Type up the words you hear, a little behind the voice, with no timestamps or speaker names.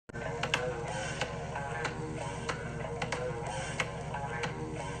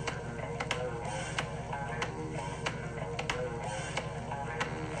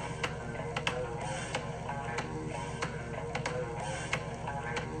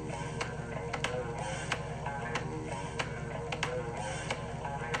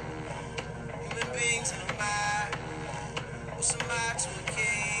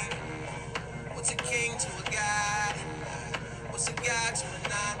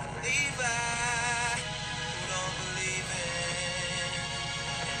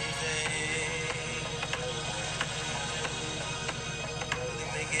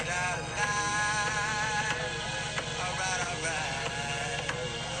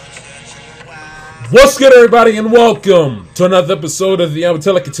What's good, everybody, and welcome to another episode of the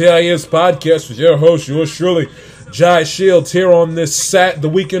Amatelica TIS podcast with your host, yours truly, Jai Shields, here on this the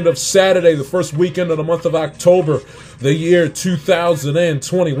weekend of Saturday, the first weekend of the month of October, the year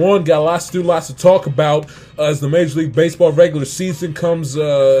 2021. Got lots to do, lots to talk about as the Major League Baseball regular season comes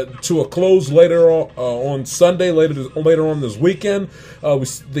to a close later on Sunday, later on this weekend.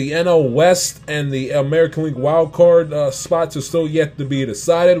 The NL West and the American League wild card spots are still yet to be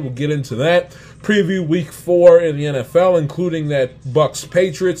decided. We'll get into that. Preview Week 4 in the NFL, including that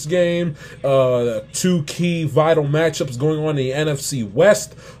Bucks-Patriots game, two key vital matchups going on in the NFC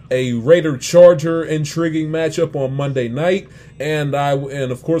West, a Raider-Charger intriguing matchup on Monday night, and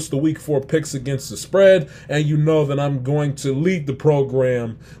of course the Week 4 picks against the spread. And you know that I'm going to lead the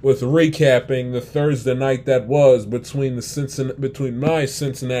program with recapping the Thursday night that was between my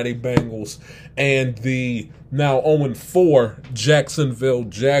Cincinnati Bengals and the now 0-4 Jacksonville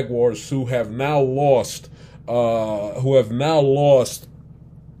Jaguars, who have now lost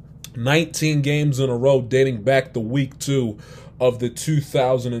 19 games in a row, dating back to Week 2 of the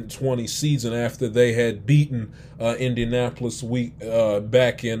 2020 season, after they had beaten Indianapolis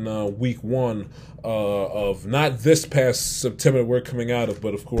back in Week 1 of not this past September we're coming out of,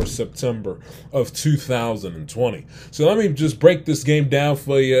 but of course September of 2020. So let me just break this game down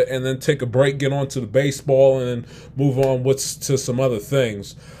for you and then take a break, get on to the baseball, and then move on to some other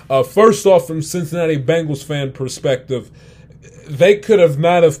things. First off, from Cincinnati Bengals fan perspective, they could have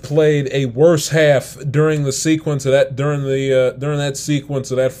not have played a worse half during that sequence of that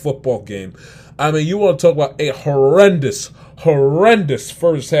football game. I mean, you want to talk about a horrendous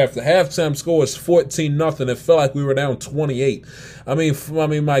first half. The halftime score was 14-0. It felt like we were down 28. I mean,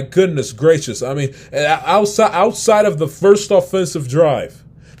 my goodness gracious. I mean, outside of the first offensive drive.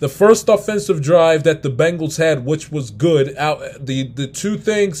 The first offensive drive that the Bengals had, which was good,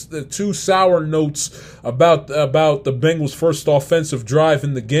 the two sour notes about the Bengals' first offensive drive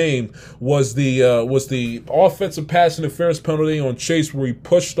in the game was the offensive pass interference penalty on Chase, where he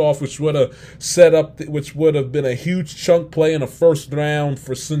pushed off, which would have been a huge chunk play in a first round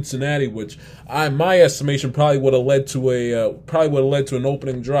for Cincinnati, which my estimation probably would have led to an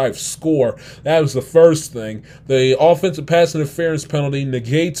opening drive score. That was the first thing. The offensive pass interference penalty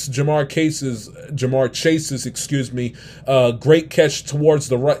negates Jamar Chase's great catch towards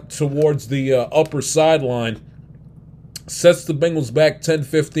the upper sideline, sets the Bengals back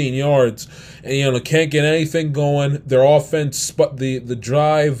 10-15 yards, and can't get anything going. Their offense, the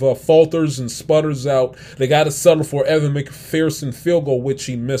drive falters and sputters out. They got to settle for Evan McPherson field goal, which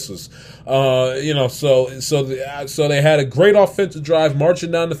he misses. So they had a great offensive drive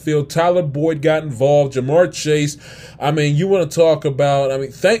marching down the field. Tyler Boyd got involved. Jamar Chase. I mean, you want to talk about,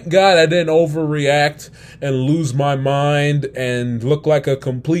 thank God I didn't overreact and lose my mind and look like a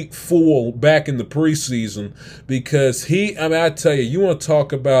complete fool back in the preseason, because I tell you, you want to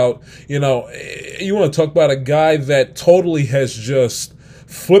talk about a guy that totally has just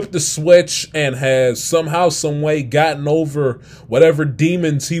flipped the switch and has somehow, some way gotten over whatever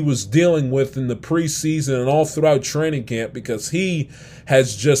demons he was dealing with in the preseason and all throughout training camp, because he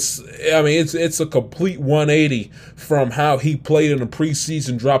has just, it's a complete 180 from how he played in the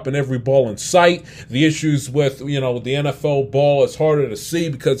preseason, dropping every ball in sight. The issues with, the NFL ball is harder to see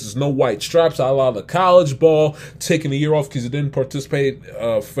because there's no white stripes. I allow the college ball, taking a year off because he didn't participate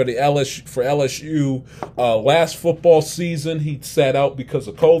for LSU last football season. He sat out because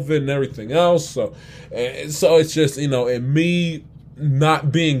of COVID and everything else. So it's just, and me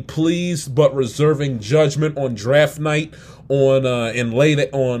not being pleased but reserving judgment on draft night in late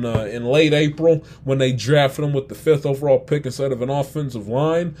April, when they drafted him with the 5th overall pick instead of an offensive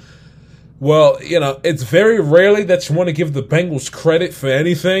line. Well, it's very rarely that you want to give the Bengals credit for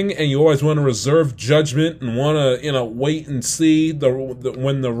anything, and you always want to reserve judgment and want to, wait and see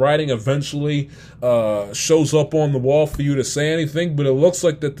when the writing eventually shows up on the wall for you to say anything. But it looks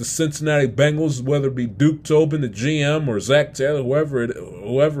like that the Cincinnati Bengals, whether it be Duke Tobin, the GM, or Zach Taylor,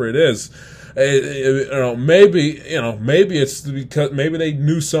 whoever it is, maybe it's because maybe they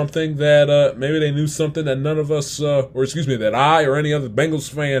knew something that none of us, that I or any other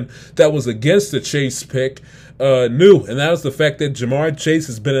Bengals fan that was against the Chase pick knew, and that was the fact that Jamar Chase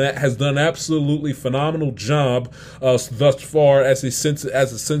has done an absolutely phenomenal job thus far as a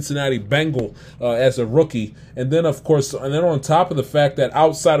Cincinnati Bengal as a rookie. And then on top of the fact that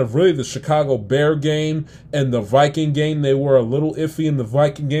outside of really the Chicago Bear game and the Viking game, they were a little iffy in the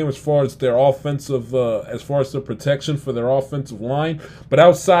Viking game as far as their protection for their offensive line. But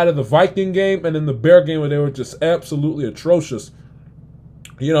outside of the Viking game and in the Bear game, where they were just absolutely atrocious,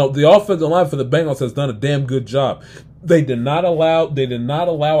 the offensive line for the Bengals has done a damn good job. They did not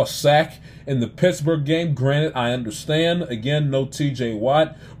allow a sack in the Pittsburgh game. Granted, I understand. Again, no T.J.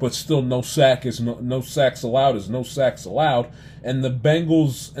 Watt, but still, no sacks allowed is no sacks allowed. And the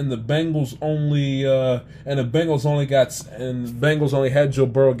Bengals only had Joe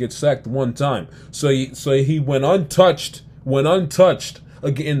Burrow get sacked one time. So he went untouched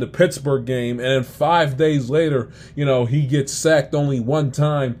in the Pittsburgh game, and then 5 days later, he gets sacked only one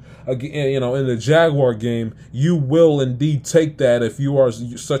time. In the Jaguar game. You will indeed take that if you are,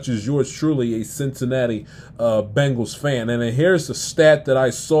 such as yours truly, a Cincinnati Bengals fan. And then here's the stat that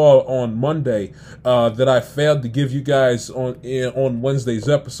I saw on Monday that I failed to give you guys on Wednesday's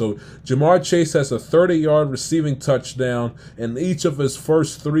episode. Ja'Marr Chase has a 30-yard receiving touchdown in each of his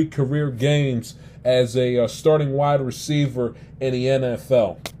first 3 career games as a starting wide receiver in the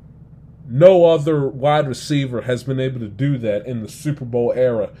NFL. No other wide receiver has been able to do that in the Super Bowl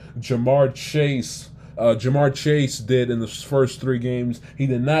era. Ja'Marr Chase did in the first 3 games. He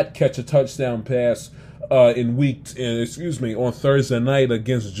did not catch a touchdown pass on Thursday night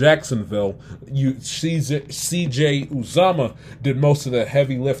against Jacksonville. CJ Uzomah did most of the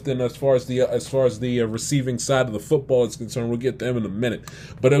heavy lifting as far as the receiving side of the football is concerned. We'll get to him in a minute.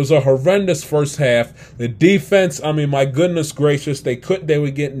 But it was a horrendous first half. The defense, my goodness gracious, they were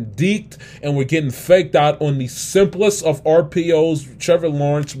getting deked and were getting faked out on the simplest of RPOs. Trevor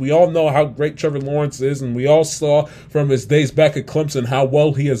Lawrence, we all know how great Trevor Lawrence is, and we all saw from his days back at Clemson how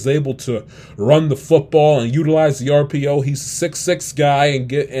well he is able to run the football and utilize the RPO. He's a 6'6" guy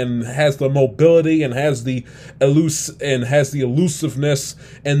and has the mobility and has the elusiveness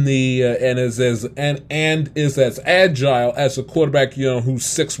and is as agile as a quarterback, who's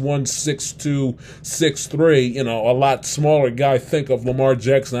 6'1", 6'2", 6'3", a lot smaller guy. Think of Lamar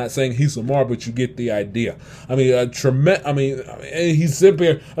Jackson. Not saying he's Lamar, but you get the idea.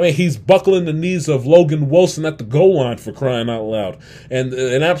 He's buckling the knees of Logan Wilson at the goal line, for crying out loud. And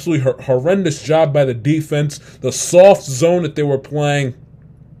an absolutely horrendous job by the defense. The soft zone that they were playing,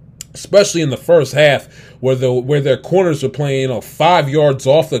 especially in the first half, where their corners were playing 5 yards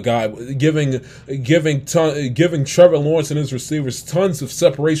off the guy, giving Trevor Lawrence and his receivers tons of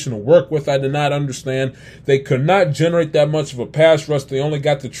separation to work with. I did not understand. They could not generate that much of a pass rush. They only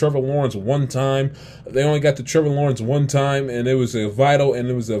got to Trevor Lawrence one time. And it was a vital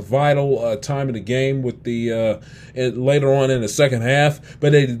time in the game with later on in the second half.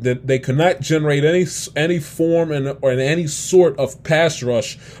 But they could not generate any form or any sort of pass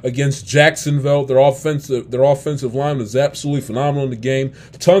rush against Jacksonville. Their offensive line was absolutely phenomenal in the game.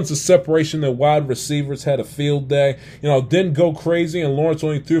 Tons of separation. Their wide receivers had a field day. Didn't go crazy, and Lawrence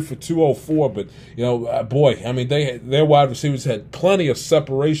only threw for 204. But their wide receivers had plenty of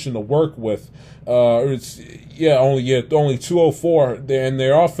separation to work with. Only 204 there, and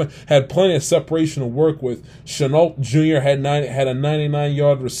their offense had plenty of separation to work with. Shenault Jr. had a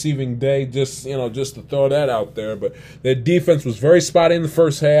 99-yard receiving day, just to throw that out there. But their defense was very spotty in the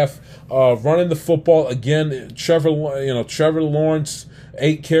first half, running the football again. Trevor Lawrence,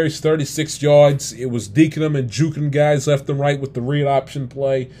 8 carries, 36 yards. It was deking them and juking guys left and right with the read option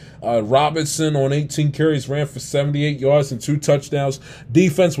play. Robinson on 18 carries ran for 78 yards and 2 touchdowns.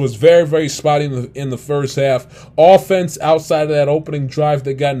 Defense was very, very spotty in the first half. Offense, outside of that opening drive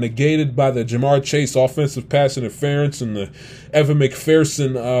that got negated by the Ja'Marr Chase offensive pass interference and the Evan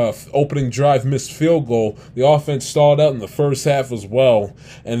McPherson opening drive missed field goal, the offense stalled out in the first half as well.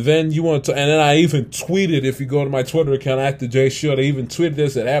 And then and then I even tweeted, if you go to my Twitter account, @JShield, I even tweeted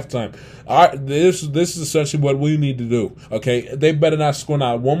this at halftime. This is essentially what we need to do. Okay, they better not score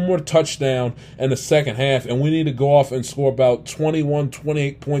not one more touchdown in the second half, and we need to go off and score about 21,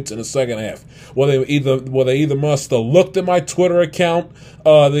 28 points in the second half. They either must have looked at my Twitter account,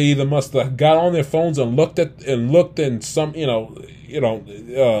 they either must have got on their phones and looked and some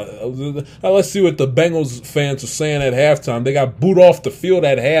let's see what the Bengals fans are saying at halftime. They got booed off the field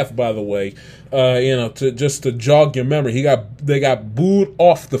at half, by the way. To jog your memory, they got booed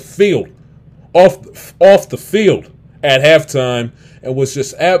off the field, off the field at halftime, and was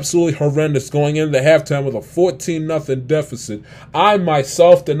just absolutely horrendous going into halftime with a 14-0 deficit. I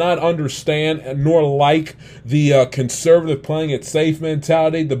myself did not understand nor like the conservative playing it safe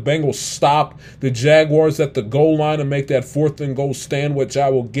mentality. The Bengals stopped the Jaguars at the goal line and make that 4th and goal stand, which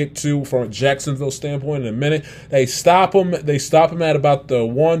I will get to from a Jacksonville standpoint in a minute. They stop them at about the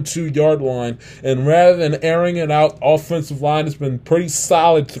 1-2 yard line, and rather than airing it out, offensive line has been pretty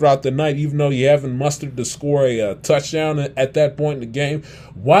solid throughout the night, even though you haven't mustered to score a touchdown at that point in the game.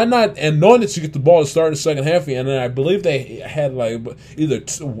 Why not? And knowing that you get the ball to start in the second half, and then I believe they had like either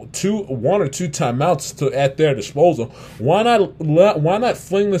one or two timeouts at their disposal. Why not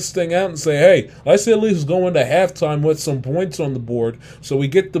fling this thing out and say, hey, let's at least go into halftime with some points on the board, so we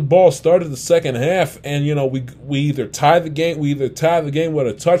get the ball started the second half, and we either tie the game with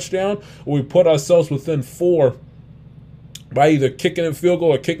a touchdown, or we put ourselves within 4 by either kicking a field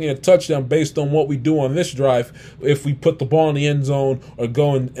goal or kicking a touchdown based on what we do on this drive if we put the ball in the end zone or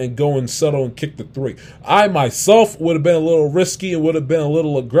go and settle and kick the 3. I myself would have been a little risky and would have been a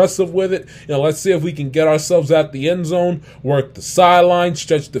little aggressive with it. Let's see if we can get ourselves out the end zone, work the sideline,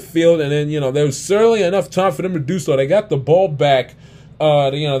 stretch the field, and then, there was certainly enough time for them to do so. They got the ball back.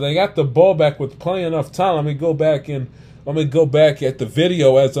 They got the ball back with plenty enough time. Let me go back at the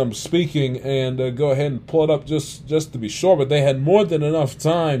video as I'm speaking and go ahead and pull it up just to be sure. But they had more than enough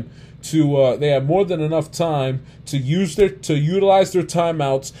time to utilize their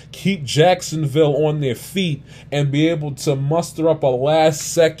timeouts, keep Jacksonville on their feet, and be able to muster up a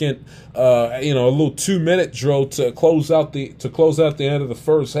last second, a little 2-minute drill to close out the end of the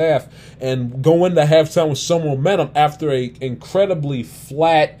first half and go into halftime with some momentum after a incredibly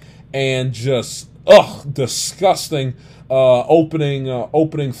flat and just disgusting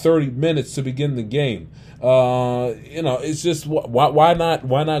opening 30 minutes to begin the game. It's just why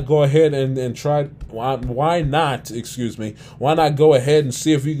not go ahead and try? Why not go ahead and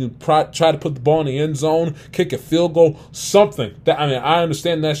see if you can try to put the ball in the end zone, kick a field goal, something. I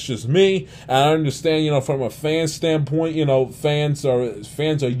understand that's just me, and I understand from a fan standpoint, fans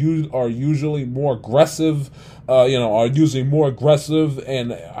are usually more aggressive. Are usually more aggressive,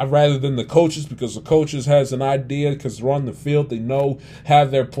 and rather than the coaches, because the coaches has an idea because they're on the field, they know how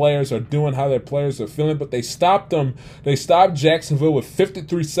their players are doing, how their players are feeling. But they stopped them. They stopped Jacksonville with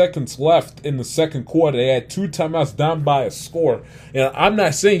 53 seconds left in the second quarter. They had 2 timeouts down by a score. I'm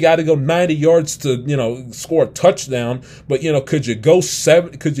not saying you got to go 90 yards to score a touchdown, but could you go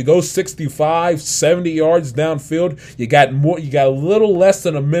 65, 70 yards downfield? You got a little less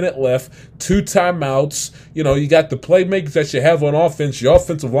than a minute left. 2 timeouts. You got the playmakers that you have on offense. Your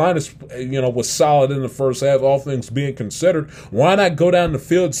offensive line was solid in the first half, all things being considered. Why not go down the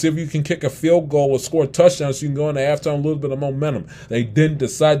field, see if you can kick a field goal or score a touchdown so you can go into halftime with a little bit of momentum? They didn't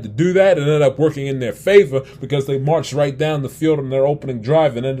decide to do that. It ended up working in their favor because they marched right down the field on their opening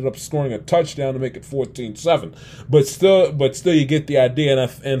drive and ended up scoring a touchdown to make it 14-7. But still, you get the idea.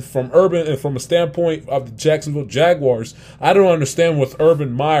 And from Urban, and from a standpoint of the Jacksonville Jaguars, I don't understand with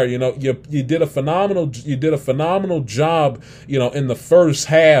Urban Meyer. You did a phenomenal job, in the first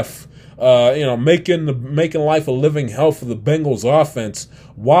half, making life a living hell for the Bengals offense.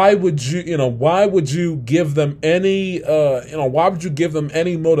 Why would you give them any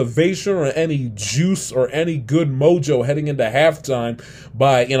motivation or any juice or any good mojo heading into halftime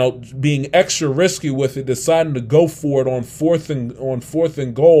by, being extra risky with it, deciding to go for it on fourth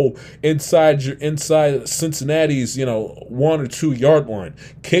and goal inside Cincinnati's, 1 or 2 yard line.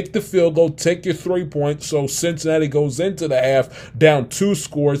 Kick the field goal, take your 3 points, so Cincinnati goes into the half down 2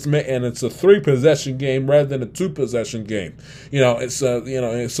 scores, and it's a 3-possession game rather than a 2-possession game.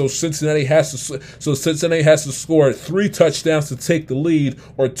 So Cincinnati has to score 3 touchdowns to take the lead,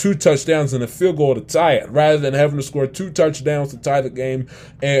 or 2 touchdowns and a field goal to tie it, rather than having to score 2 touchdowns to tie the game,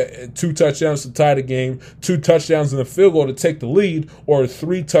 2 touchdowns to tie the game, 2 touchdowns and a field goal to take the lead, or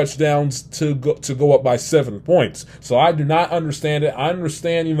 3 touchdowns to go up by 7 points. So I do not understand it. I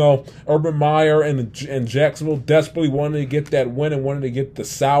understand, Urban Meyer and Jacksonville desperately wanted to get that win and wanted to get the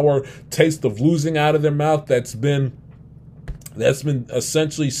sour taste of losing out of their mouth that's been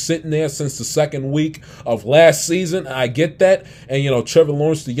essentially sitting there since the second week of last season. I get that. And, Trevor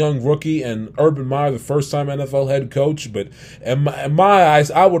Lawrence, the young rookie, and Urban Meyer, the first-time NFL head coach. But in my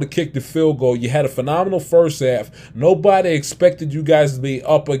eyes, I would have kicked the field goal. You had a phenomenal first half. Nobody expected you guys to be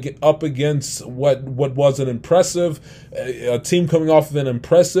up against what was an impressive, a team coming off of an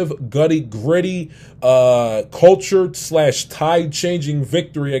impressive, gritty, cultured / tide-changing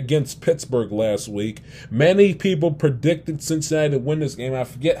victory against Pittsburgh last week. Many people predicted Cincinnati to win this game. I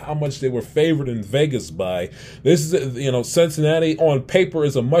forget how much they were favored in Vegas by. This is, Cincinnati on paper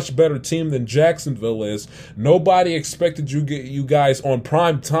is a much better team than Jacksonville is. Nobody expected you guys on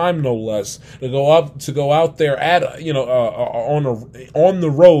prime time, no less, to go out there at on the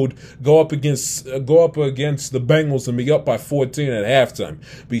road, go up against the Bengals and be up by 14 at halftime.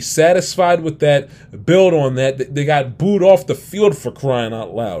 Be satisfied with that. Build on that. They got booed off the field for crying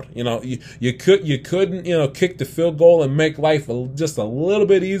out loud. You couldn't kick the field goal and make life life just a little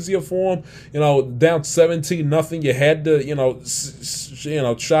bit easier for them. Down 17-0, you had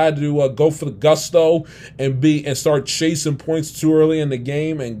to try to go for the gusto and start chasing points too early in the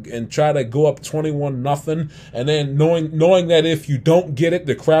game and try to go up 21-0, and then knowing that if you don't get it,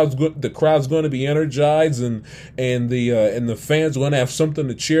 the crowd's going to be energized and the fans are going to have something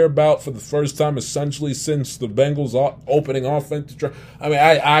to cheer about for the first time essentially since the Bengals opening offensive drive. I mean,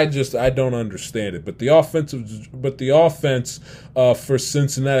 I don't understand it, but the offense for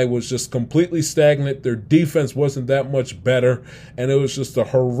Cincinnati was just completely stagnant. Their defense wasn't that much better, and it was just a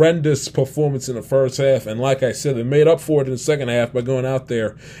horrendous performance in the first half. And like I said, they made up for it in the second half by going out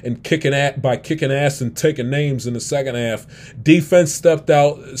there and kicking ass and taking names in the second half. Defense stepped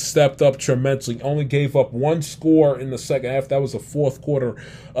up tremendously. Only gave up one score in the second half. That was a fourth quarter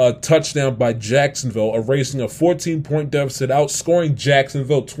touchdown by Jacksonville, erasing a 14-point deficit, outscoring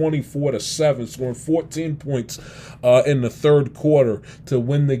Jacksonville 24-7, scoring 14 points in the third quarter to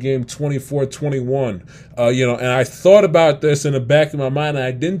win the game 24-21. And I thought about this in the back of my mind, and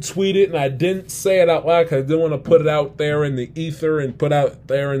I didn't tweet it, and I didn't say it out loud because I didn't want to put it out there in the ether and put out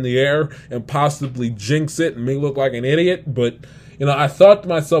there in the air and possibly jinx it and me look like an idiot. But I thought to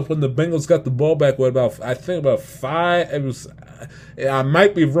myself when the Bengals got the ball back with about five. I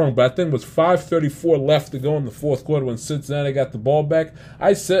might be wrong, but I think it was 5:34 left to go in the fourth quarter when Cincinnati got the ball back.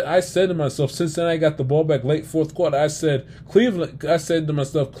 I said to myself, Cincinnati got the ball back late fourth quarter. I said to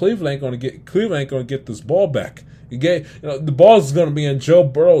myself, Cleveland ain't gonna get this ball back. The ball is going to be in Joe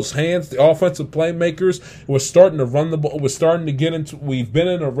Burrow's hands. The offensive playmakers were starting to run the ball. We're starting to get into. We've been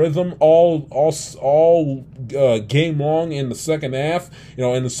in a rhythm all game long in the second half.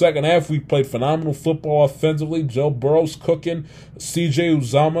 In the second half, we played phenomenal football offensively. Joe Burrow's cooking. C.J.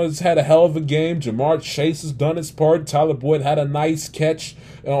 Uzomah's had a hell of a game. Jamar Chase has done his part. Tyler Boyd had a nice catch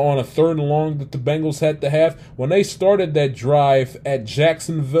on a 3rd and long that the Bengals had to have. When they started that drive at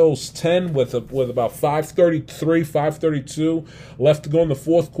Jacksonville's 10 with about 5:32 left to go in the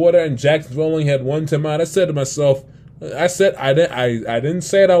fourth quarter, and Jacksonville only had one timeout, I said to myself, I didn't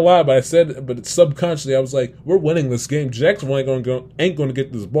say it out loud, but subconsciously I was like, we're winning this game. Jacksonville ain't going to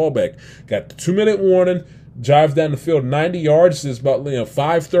get this ball back. Got the 2-minute warning. Drive down the field 90 yards. There's about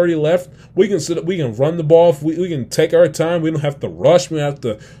 5:30 left. We can run the ball. We can take our time. We don't have to rush. We don't have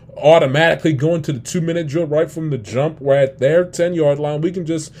to automatically go into the 2-minute drill right from the jump. We're at their 10-yard line. We can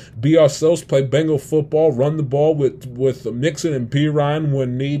just be ourselves, play Bengal football, run the ball with Mixon and Perine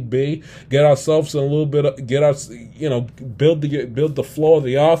when need be. Get ourselves in a little bit of, build the flow of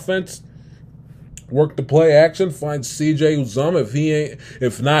the offense. Work the play action, find C.J. Uzomah.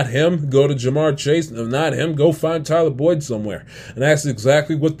 If not him, go to Jamar Chase. If not him, go find Tyler Boyd somewhere. And that's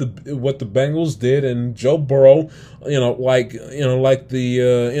exactly what the Bengals did. And Joe Burrow, like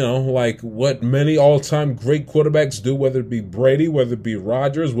what many all-time great quarterbacks do, whether it be Brady, whether it be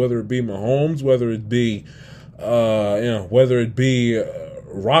Rodgers, whether it be Mahomes, whether it be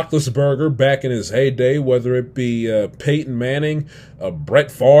Roethlisberger back in his heyday, whether it be Peyton Manning, Brett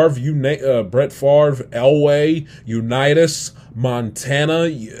Favre, Elway, Unitas, Montana,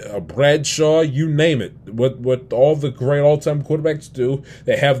 Bradshaw, you name it. What all the great all-time quarterbacks do,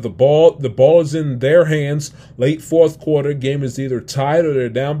 they have the ball. The ball is in their hands. Late fourth quarter, game is either tied or they're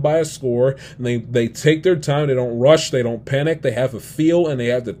down by a score, and they take their time. They don't rush. They don't panic. They have a feel, and they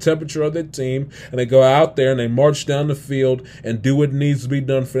have the temperature of their team, and they go out there and they march down the field and do what needs to be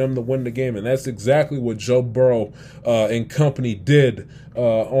done for them to win the game. And that's exactly what Joe Burrow and company did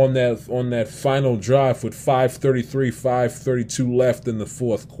on that final drive with 5:32 left in the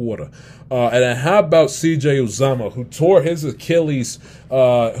fourth quarter. And then how about C.J. Uzomah, who tore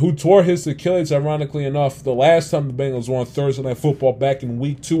his Achilles, ironically enough, the last time the Bengals were on Thursday Night Football back in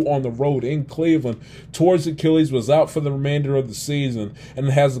Week 2 on the road in Cleveland. Tore his Achilles, was out for the remainder of the season, and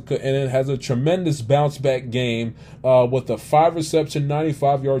it has a tremendous bounce-back game with a 5-reception,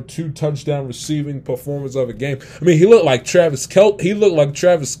 95-yard, 2-touchdown receiving performance of a game. I mean, he looked like Travis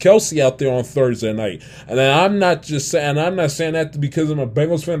Kelce out there on Thursday night. And I'm not saying that because I'm a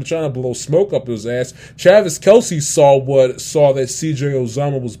Bengals fan trying to blow smoke up his ass. Travis Kelce saw that C.J.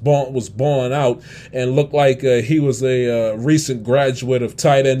 Uzomah was balling out and looked like he was a recent graduate of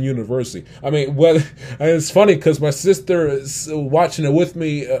Tight End University. I mean, it's funny because my sister watching it with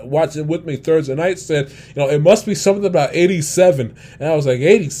me Thursday night said, it must be something about 87, and I was like,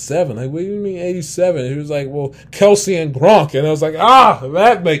 87? Like, what do you mean 87? He was like, well, Kelce and Gronk, and I was like,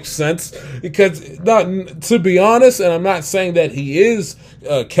 That makes sense. Because, to be honest, and I'm not saying that he is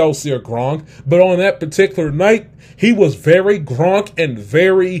Kelce or Gronk, but on that particular night, he was very Gronk and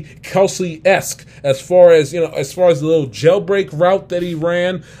very Kelce-esque as far as the little jailbreak route that he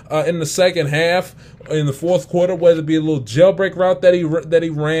ran in the second half. In the fourth quarter, whether it be a little jailbreak route that he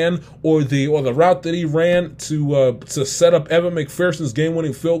ran, or the route that he ran to set up Evan McPherson's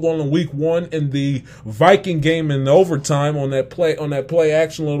game-winning field goal in Week 1 in the Viking game in overtime on that play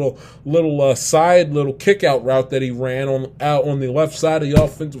action little side kick out route that he ran out on the left side of the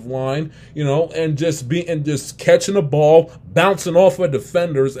offensive line, and just catching the ball, bouncing off of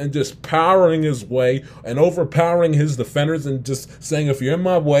defenders, and just powering his way and overpowering his defenders, and just saying, if you're in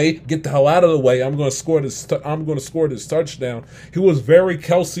my way, get the hell out of the way. I'm going to score this touchdown. He was very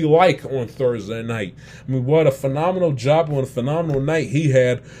Kelce-like on Thursday night. I mean, what a phenomenal job, what a phenomenal night he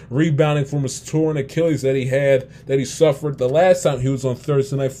had, rebounding from his torn Achilles that he suffered the last time he was on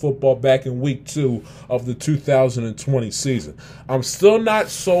Thursday Night Football back in Week 2 of the 2020 season. I'm still not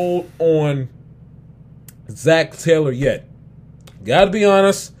sold on Zac Taylor yet. Gotta be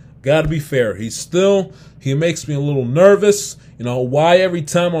honest, gotta be fair. He makes me a little nervous. Why every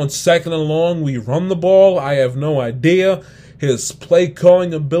time on 2nd and long we run the ball, I have no idea. His play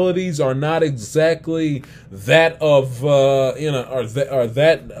calling abilities are not exactly that of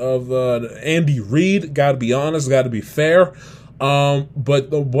Andy Reid. Gotta be honest, gotta be fair.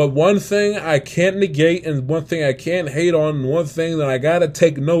 But one thing I can't negate, and one thing I can't hate on, and one thing that I gotta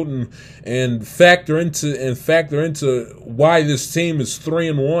take note and factor into why this team is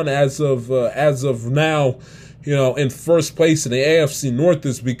 3-1 as of now, in first place in the AFC North,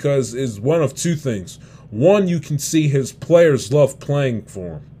 is one of two things. One, you can see his players love playing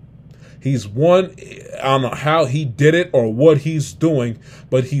for him. I don't know how he did it or what he's doing,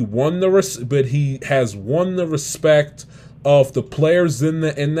 but he has won the respect of the players in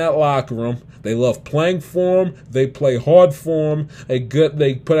that locker room. They love playing for him. They play hard for him.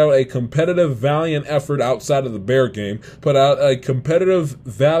 They put out a competitive, valiant effort outside of the Bear game. Put out a competitive,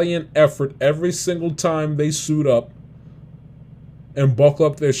 valiant effort every single time they suit up and buckle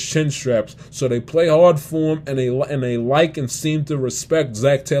up their shin straps. So they play hard for him, and they like and seem to respect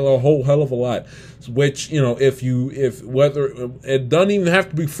Zac Taylor a whole hell of a lot. Which, whether it doesn't even have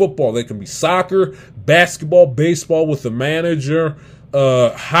to be football, they can be soccer, basketball, baseball with the manager,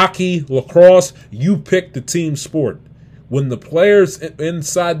 hockey, lacrosse. You pick the team sport. When the players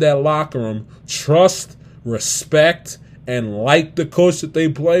inside that locker room trust, respect, and like the coach that they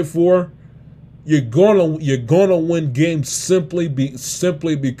play for, you're gonna win games simply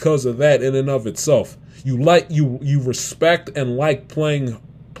because of that in and of itself. You respect and like playing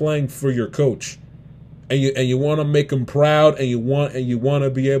for your coach, and you want to make him proud, and you want to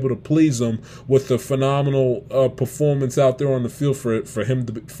be able to please him with the phenomenal performance out there on the field for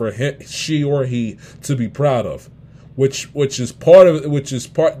she or he to be proud of. Which is part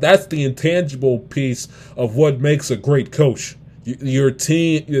that's the intangible piece of what makes a great coach. Your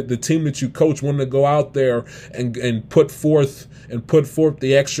team, the team that you coach, want to go out there and put forth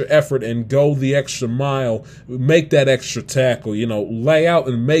the extra effort and go the extra mile, make that extra tackle, lay out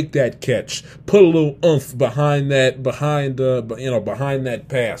and make that catch, put a little oomph behind that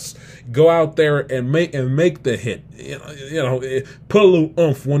pass, go out there and make the hit, put a little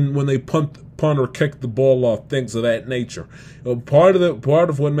oomph when they punt or kick the ball off, things of that nature. Part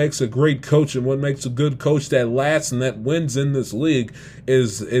of what makes a great coach and what makes a good coach that lasts and that wins in this league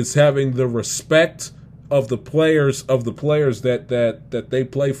is having the respect of the players that they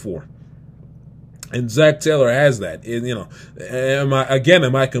play for. And Zac Taylor has that.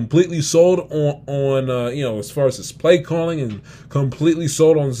 Am I completely sold on as far as his play calling, and completely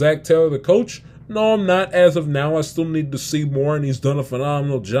sold on Zac Taylor the coach? No, I'm not as of now. I still need to see more, and he's done a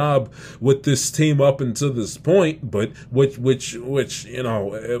phenomenal job with this team up until this point. But which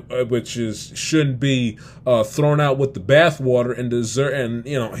shouldn't be thrown out with the bathwater, and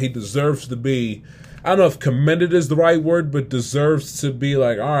he deserves to be. I don't know if commended is the right word, but deserves to be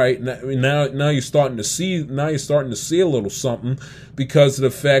like, all right, now you're starting to see a little something, because of the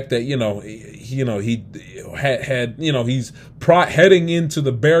fact that he's heading into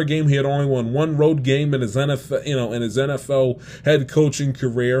the Bear game. He had only won one road game in his NFL head coaching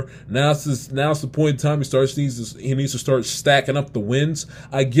career. Now's the point in time he needs to start stacking up the wins.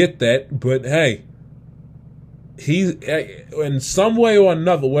 I get that, but hey. He, in some way or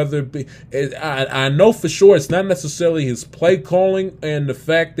another, whether it be, I know for sure it's not necessarily his play calling and the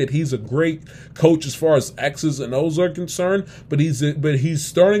fact that he's a great coach as far as X's and O's are concerned, but he's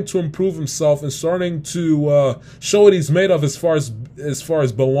starting to improve himself and starting to show what he's made of as far as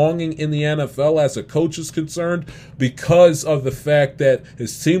belonging in the NFL as a coach is concerned, because of the fact that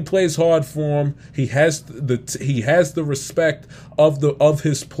his team plays hard for him. He has the respect of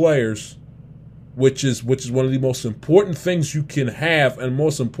his players, which is one of the most important things you can have, and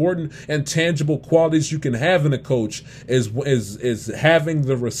most important and tangible qualities you can have in a coach is having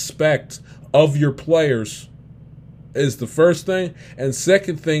the respect of your players. Is the first thing. And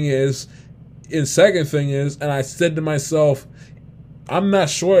second thing is, and I said to myself, I'm not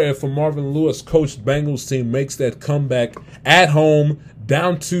sure if a Marvin Lewis coached Bengals team makes that comeback at home,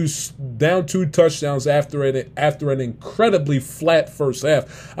 down two touchdowns after an incredibly flat first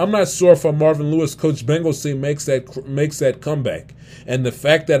half. I'm not sure if a Marvin Lewis coached Bengals team makes that comeback. And the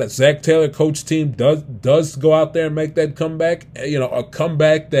fact that a Zach Taylor coach team does go out there and make that comeback, a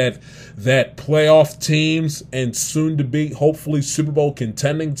comeback that playoff teams and soon to be hopefully Super Bowl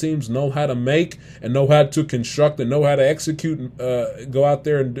contending teams know how to make and know how to construct and know how to execute, and go out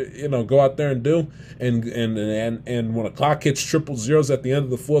there and do. And when a clock hits triple zeros at the end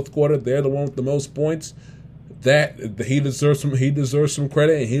of the fourth quarter, they're the one with the most points. That he deserves some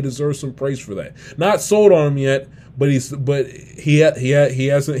credit, and he deserves some praise for that. Not sold on him yet, but he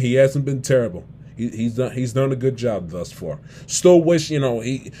hasn't been terrible. He's done a good job thus far. Still wish he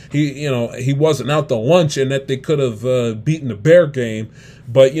wasn't out to lunch and that they could have beaten the Bear game.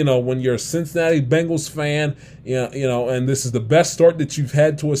 But when you're a Cincinnati Bengals fan, and this is the best start that you've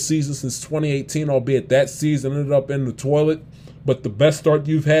had to a season since 2018, albeit that season ended up in the toilet. But the best start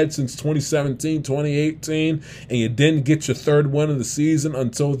you've had since 2017, 2018, and you didn't get your third win of the season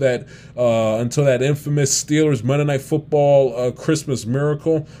until that infamous Steelers Monday Night Football Christmas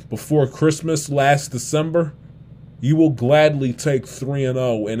miracle before Christmas last December. You will gladly take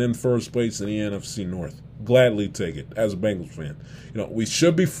 3-0 and in first place in the NFC North. Gladly take it as a Bengals fan. We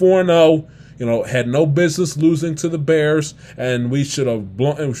should be 4-0. Had no business losing to the Bears, and we should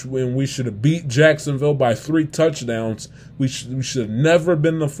have beat Jacksonville by 3 touchdowns. We should have never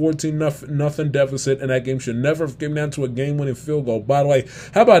been in a 14-0 deficit, and that game should never have come down to a game-winning field goal. By the way,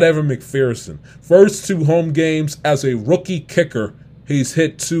 how about Evan McPherson? First 2 home games as a rookie kicker, he's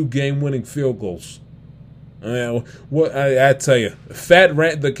hit 2 game-winning field goals. I tell you,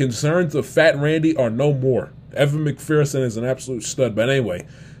 the concerns of Fat Randy are no more. Evan McPherson is an absolute stud. But anyway,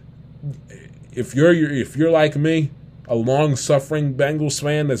 if you're like me, a long-suffering Bengals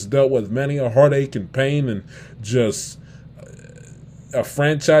fan that's dealt with many a heartache and pain, and just a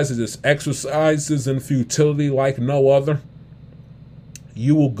franchise that just exercises in futility like no other,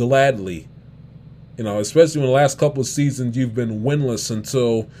 you will gladly, especially in the last couple of seasons, you've been winless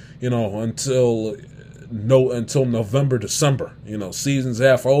until November, December. Season's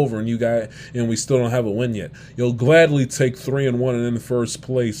half over and we still don't have a win yet. You'll gladly take 3-1 and in first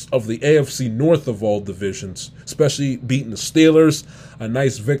place of the AFC North of all divisions, especially beating the Steelers, a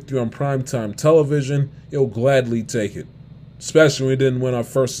nice victory on primetime television. You'll gladly take it. Especially when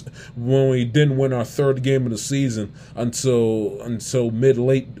we didn't win our third game of the season until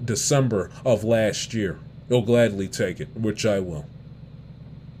mid-late December of last year. You'll gladly take it, which I will.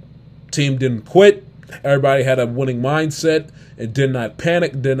 Team didn't quit. Everybody had a winning mindset and did not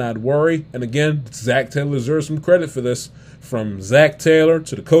panic, did not worry. And again, Zach Taylor deserves some credit for this. From Zach Taylor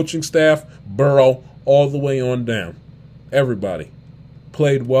to the coaching staff, Burrow, all the way on down. Everybody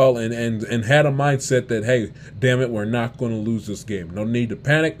played well and had a mindset that, hey, damn it, we're not going to lose this game. No need to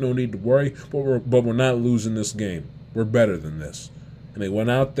panic, no need to worry, but we're not losing this game. We're better than this. And they went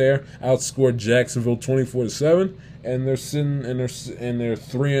out there, outscored Jacksonville 24-7. And they're sitting and they're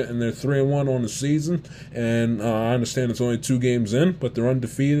 3-1 on the season, and I understand it's only 2 games in, but they're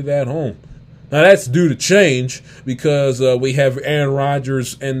undefeated at home. Now that's due to change because we have Aaron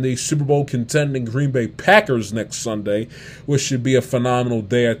Rodgers and the Super Bowl contending Green Bay Packers next Sunday, which should be a phenomenal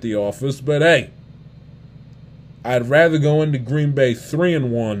day at the office. But hey, I'd rather go into Green Bay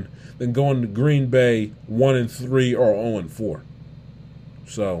 3-1 than go into Green Bay 1-3 or 0-4.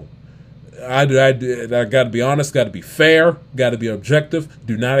 So. I got to be honest, got to be fair, got to be objective.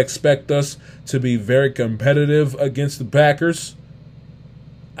 Do not expect us to be very competitive against the Packers.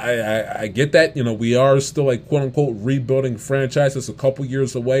 I get that. We are still a quote-unquote rebuilding franchise that's a couple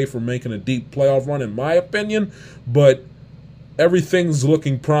years away from making a deep playoff run, in my opinion. But everything's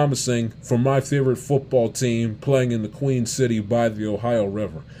looking promising for my favorite football team playing in the Queen City by the Ohio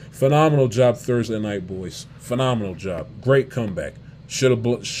River. Phenomenal job Thursday night, boys. Phenomenal job. Great comeback. Should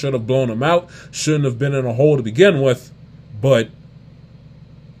have blown them out. Shouldn't have been in a hole to begin with. But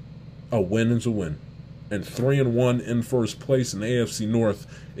a win is a win. And 3-1 in first place in the AFC North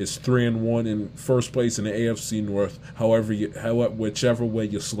is 3-1 in first place in the AFC North, whichever way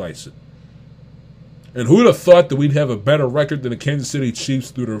you slice it. And who'd have thought that we'd have a better record than the Kansas City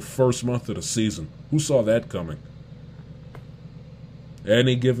Chiefs through the first month of the season? Who saw that coming?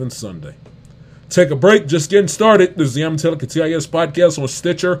 Any given Sunday. Take a break, just getting started. This is the I'm Metallica TIS podcast on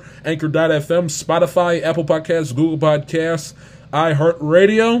Stitcher, Anchor.fm, Spotify, Apple Podcasts, Google Podcasts,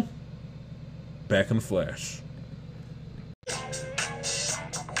 iHeartRadio. Back in a flash.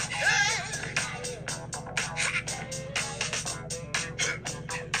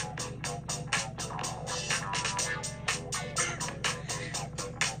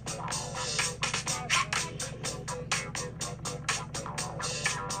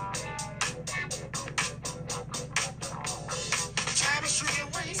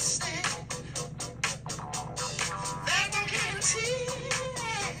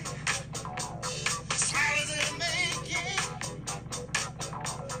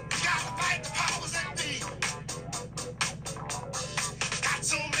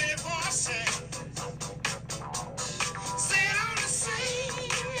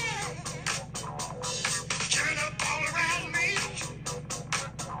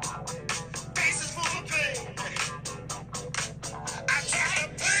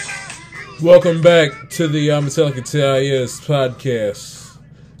 Welcome back to the Metallica TIS podcast.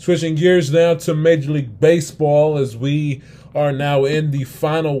 Switching gears now to Major League Baseball as we are now in the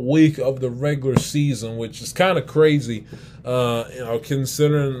final week of the regular season, which is kind of crazy,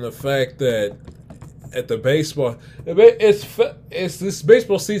 considering the fact that at the baseball, it's this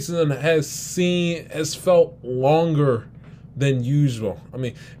baseball season has felt longer than usual. I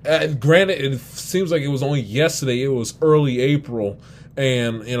mean, granted, it seems like it was only yesterday. It was early April,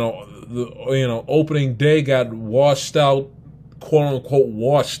 and opening day got washed out, quote unquote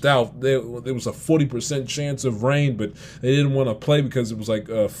washed out. There was a 40% chance of rain, but they didn't want to play because it was like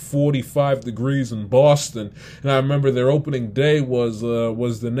 45 degrees in Boston. And I remember their opening day was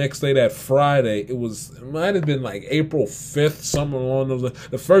the next day, that Friday. It might have been like April 5th, something along those lines.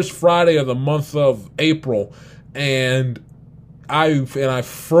 The first Friday of the month of April, and I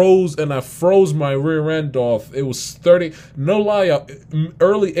froze my rear end off. It was 30, no lie,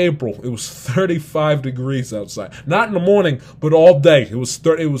 early April. It was 35 degrees outside. Not in the morning, but all day. It was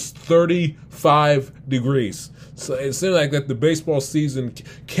 35 degrees. So it seemed like that the baseball season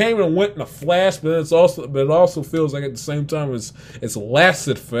came and went in a flash, but it also feels like at the same time it's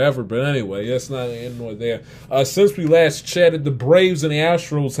lasted forever. But anyway, that's not in nor there. Since we last chatted, the Braves and the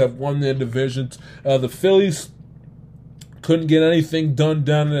Astros have won their divisions. The Phillies couldn't get anything done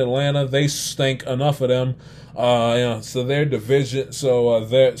down in Atlanta. They stink. Enough of them. So their division. So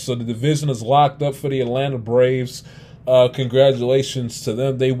the division is locked up for the Atlanta Braves. Congratulations to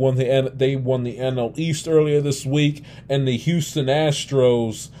them. They won the NL East earlier this week, and the Houston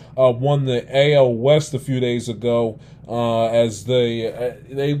Astros won the AL West a few days ago. As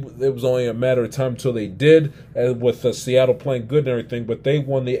it was only a matter of time until they did, with Seattle playing good and everything. But they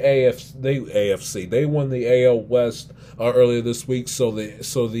won the AFC. They won the AL West earlier this week. So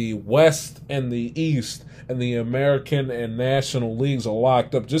the West and the East and the American and National Leagues are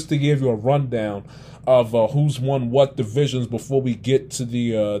locked up. Just to give you a rundown of who's won what divisions before we get to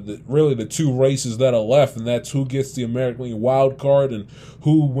the two races that are left, and that's who gets the American League wild card and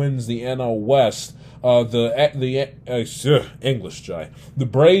who wins the NL West. English guy. The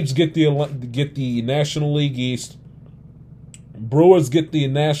Braves get the National League East. Brewers get the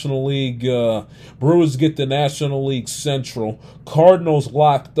National League. Brewers get the National League Central. Cardinals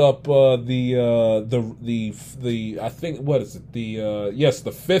locked up the I think what is it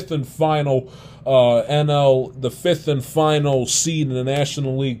the fifth and final the fifth and final seed in the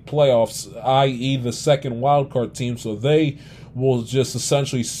National League playoffs, i.e. the second wildcard team. So they will just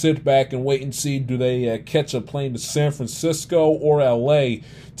essentially sit back and wait and see, do they catch a plane to San Francisco or LA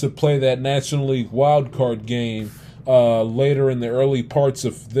to play that National League wildcard game later in the early parts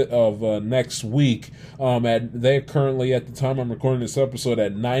of next week. They're currently, at the time I'm recording this episode,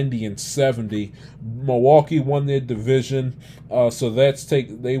 at 90-70. Milwaukee won their division, so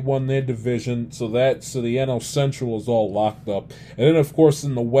they won their division. So the NL Central is all locked up. And then, of course,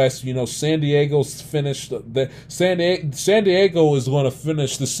 in the West, San Diego's finished. San Diego is going to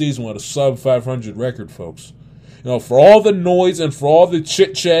finish the season with a sub 500 record, folks. For all the noise and for all the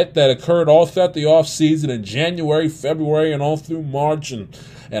chit-chat that occurred all throughout the offseason in January, February, and all through March, and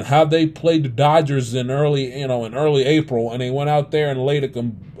how they played the Dodgers in early April, and they went out there and laid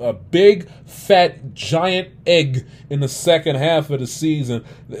a big, fat, giant egg in the second half of the season.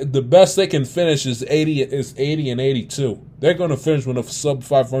 The best they can finish is 80 and 82. They're going to finish with a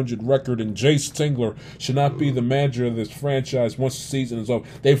sub-500 record, and Jace Tingler should not be the manager of this franchise once the season is over.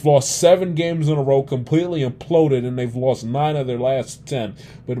 They've lost 7 games in a row, completely imploded, and they've lost 9 of their last 10.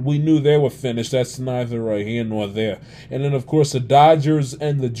 But we knew they were finished. That's neither here nor there. And then, of course, the Dodgers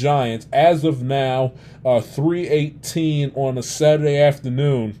and the Giants, as of now, 3:18 on a Saturday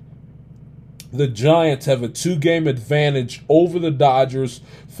afternoon. The Giants have a 2-game advantage over the Dodgers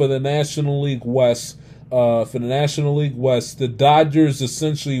for the National League West. The Dodgers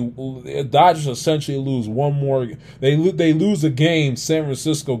essentially lose one more. They lose a game. San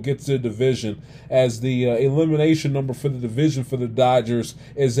Francisco gets their division, as the elimination number for the division for the Dodgers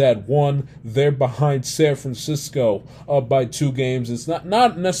is at 1. They're behind San Francisco by 2 games. It's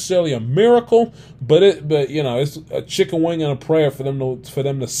not necessarily a miracle, but it's a chicken wing and a prayer for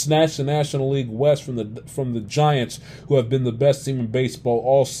them to snatch the National League West from the Giants, who have been the best team in baseball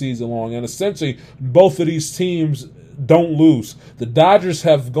all season long. And essentially, both of these teams don't lose. The Dodgers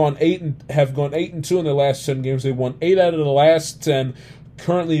have gone 8-2 in their last 10 games. They won 8 out of the last 10.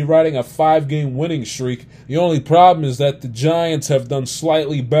 Currently riding a 5-game winning streak. The only problem is that the Giants have done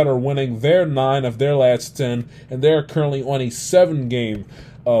slightly better, winning their 9 of their last 10, and they're currently on a 7-game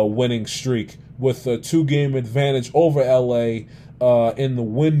winning streak with a 2-game advantage over LA in the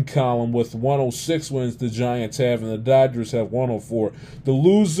win column, with 106 wins the Giants have, and the Dodgers have 104. The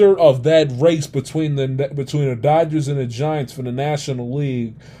loser of that race between the Dodgers and the Giants for the National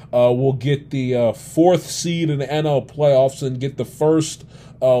League will get the 4th seed in the NL playoffs and get the first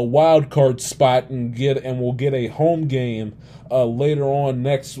wild card spot, and will get a home game later on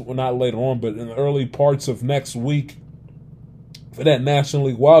not later on, but in the early parts of next week for that National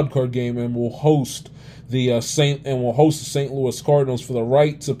League wild card game, and will host the St. Louis Cardinals for the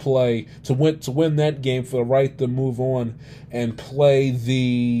right to win that game, for the right to move on and play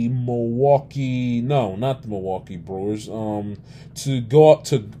the Milwaukee Brewers, to go up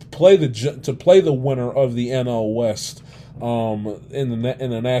to play the winner of the NL West in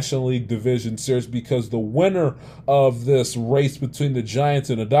the National League Division Series, because the winner of this race between the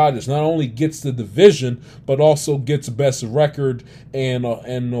Giants and the Dodgers not only gets the division, but also gets best record and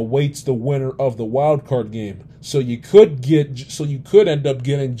awaits the winner of the wild card game. So you could end up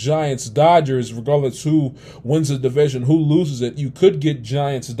getting Giants Dodgers, regardless who wins the division, who loses it. You could get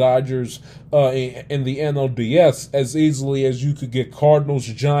Giants Dodgers in the NLDS as easily as you could get Cardinals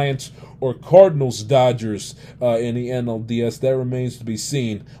Giants or Cardinals Dodgers in the NLDS. That remains to be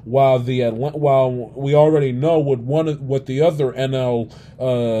seen. While we already know what the other NL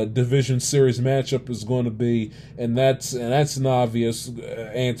Division Series matchup is going to be, and that's an obvious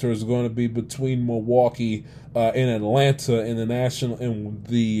answer, is going to be between Milwaukee and Atlanta in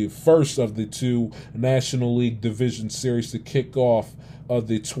the first of the 2 National League Division Series to kick off of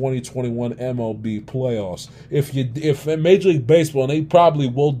the 2021 MLB playoffs. If Major League Baseball, and they probably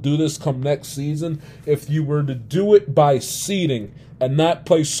will do this come next season, if you were to do it by seeding and not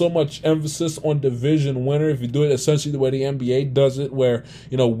place so much emphasis on division winner, if you do it essentially the way the NBA does it, where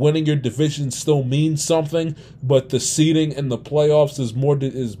winning your division still means something, but the seeding in the playoffs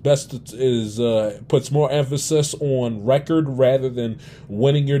puts more emphasis on record rather than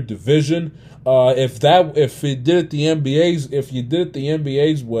winning your division. If you did it the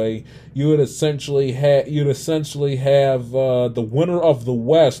NBA's way, you would essentially have the winner of the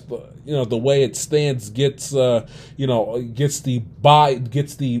West, the way it stands, gets the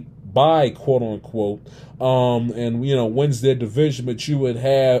bye, quote unquote, and wins their division. But you would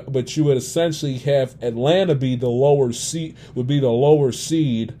essentially have Atlanta be the lower seed in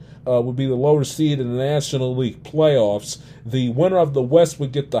the National League playoffs. The winner of the West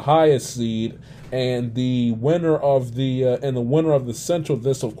would get the highest seed, and the winner of the Central,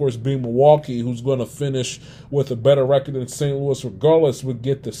 this of course being Milwaukee, who's going to finish with a better record than St. Louis regardless, would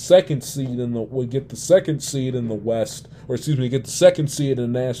get the second seed in the West, or excuse me, get the second seed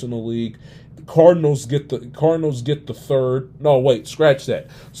in the National League. Cardinals get the third. No, wait, scratch that.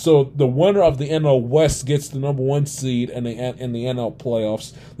 So the winner of the NL West gets the number 1 seed in the NL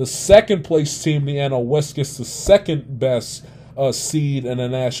playoffs. The second place team in the NL West gets the second best seed in the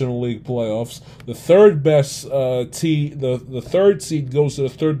National League playoffs. The third best the third seed goes to the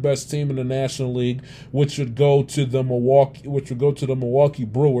third best team in the National League, which would go to the Milwaukee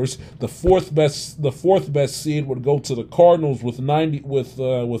Brewers. The fourth best seed would go to the Cardinals with 90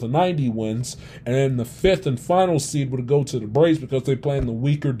 wins, and then the fifth and final seed would go to the Braves because they play in the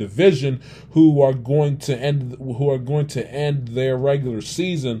weaker division, who are going to end their regular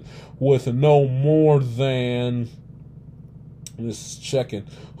season with no more than, just checking,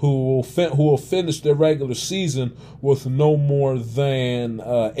 who will finish their regular season with no more than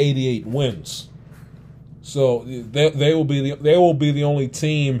 88 wins. So they will be the only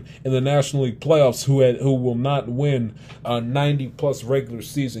team in the National League playoffs who will not win 90 plus regular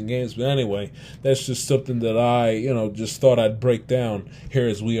season games. But anyway, that's just something that I just thought I'd break down here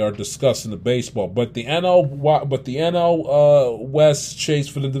as we are discussing the baseball. But the NL West chase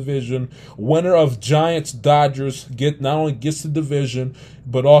for the division, winner of Giants Dodgers not only gets the division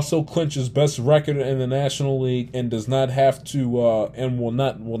but also clinches best record in the National League and does not have to and will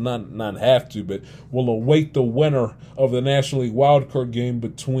not have to, but will await the winner of the National League wildcard game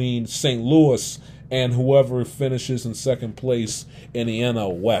between St. Louis and whoever finishes in second place in the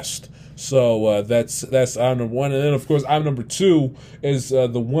NL West. So that's item number one. And then, of course, item number two is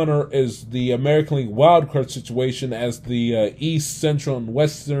the winner is the American League wildcard situation, as the East, Central, and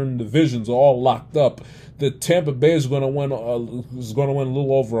Western divisions are all locked up. The Tampa Bay is going to win a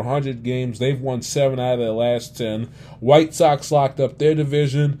little over 100 games. They've won 7 out of their last 10. White Sox locked up their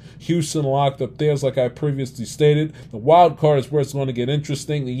division. Houston locked up theirs, like I previously stated. The wild card is where it's going to get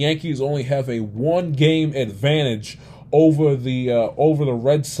interesting. The Yankees only have a 1-game advantage over the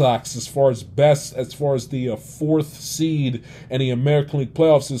Red Sox as far as the fourth seed in the American League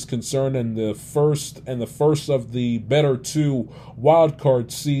playoffs is concerned, and the first of the better 2 wild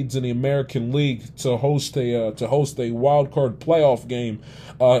card seeds in the American League to host a wild card playoff game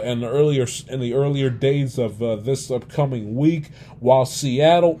in the earlier days of this upcoming week, while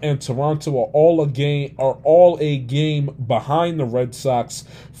Seattle and Toronto are all a game behind the Red Sox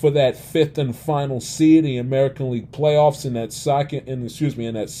for that 5th and final seed in the American League playoffs in that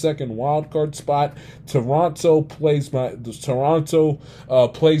second wild card spot. Toronto plays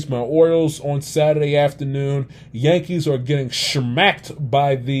my Orioles on Saturday afternoon. Yankees are getting smacked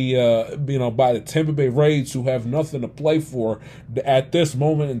by the Tampa Bay Rays, who have nothing to play for at this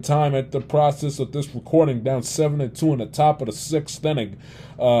moment in time, at the process of this recording, down 7-2 in the top of the 6th inning.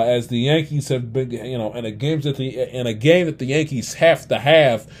 As the Yankees have been, in a game that the Yankees have to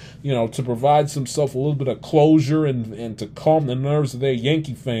have, to provide themselves a little bit of closure and to calm the nerves of their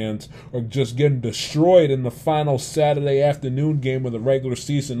Yankee fans, are just getting destroyed in the final Saturday afternoon game of the regular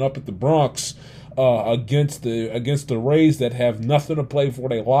season up at the Bronx. Against the Rays that have nothing to play for.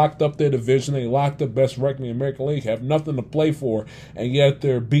 They locked up their division. They locked up best record in the American League. Have nothing to play for, and yet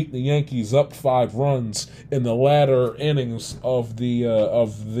they're beating the Yankees up 5 runs in the latter innings of the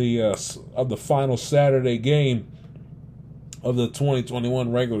final Saturday game of the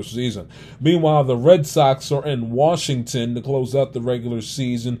 2021 regular season. Meanwhile, the Red Sox are in Washington to close out the regular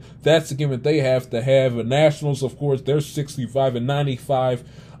season. That's the game that they have to have. The Nationals, of course, they're 65-95.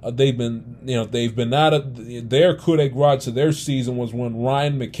 They've been out of their coup de grace to their season was when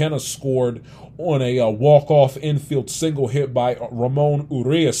Ryan McKenna scored on a walk-off infield single hit by Ramon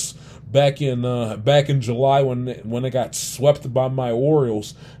Urias back in July when they got swept by my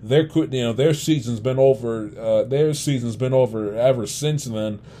Orioles. Their season's been over. Their season's been over ever since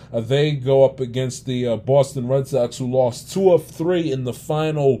then. They go up against the Boston Red Sox, who lost 2 of 3 in the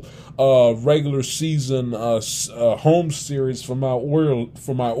final regular season home series for my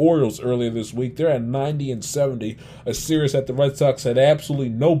Orioles earlier this week. They're at 90-70, a series that the Red Sox had absolutely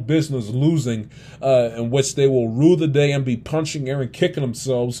no business losing, in which they will rue the day and be punching air and kicking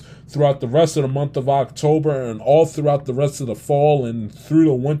themselves throughout the rest of the month of October and all throughout the rest of the fall and through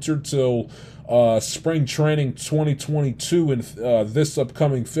the winter till spring training 2022 and this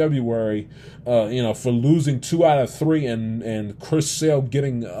upcoming February, for losing 2 out of 3 and Chris Sale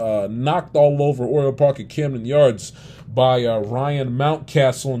getting knocked all over Oriole Park at Camden Yards by Ryan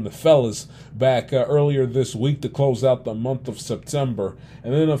Mountcastle and the fellas back earlier this week to close out the month of September.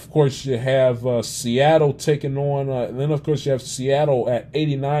 And then, of course, you have Seattle taking on. Seattle at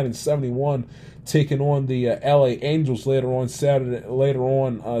 89-71 taking on the LA Angels later on Saturday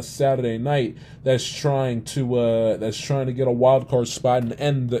night. That's trying to get a wild card spot and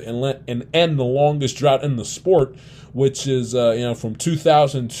end the longest drought in the sport, which is from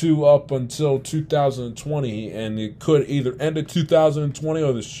 2002 up until 2020, and it could either end at 2020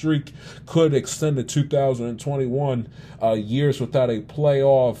 or the streak could extend to 2021, years without a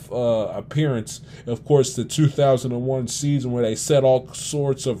playoff appearance. Of course, the 2001 season, where they set all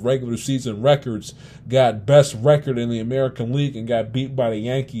sorts of regular season records, got best record in the American League and got beat by the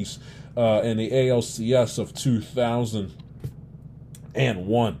Yankees in the ALCS of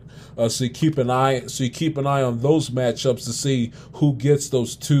 2001. So you keep an eye on those matchups to see who gets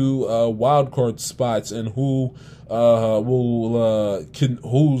those 2 wild card spots and whose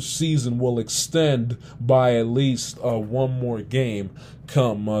season will extend by at least 1 more game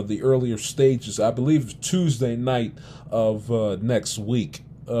come the earlier stages. I believe Tuesday night of next week.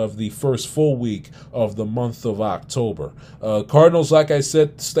 the first full week of the month of October. Cardinals, like I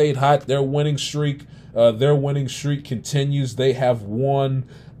said, stayed hot. Their winning streak continues. They have won.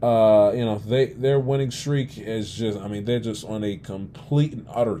 Their winning streak is just. I mean, they're just on a complete and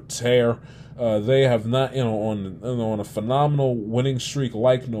utter tear. They have not, on a phenomenal winning streak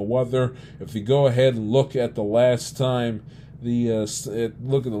like no other. If you go ahead and look at the last time the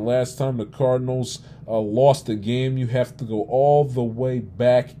Cardinals lost a game, you have to go all the way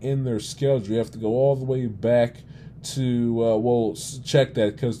back in their schedule. You have to go all the way back to check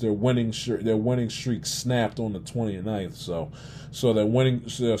that, because their winning streak snapped on the 29th. So their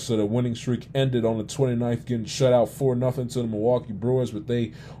winning streak ended on the 29th, getting shut out 4-0 to the Milwaukee Brewers. But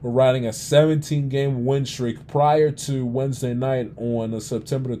they were riding a 17-game win streak prior to Wednesday night on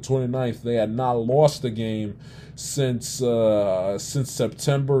September the 29th. They had not lost a game since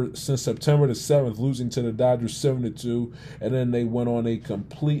September the 7th, losing to the Dodgers 7-2, and then they went on a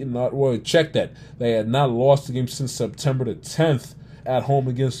complete and not check that. They had not lost a game since September the 10th at home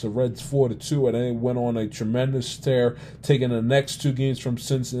against the Reds 4-2, and then they went on a tremendous tear, taking the next 2 games from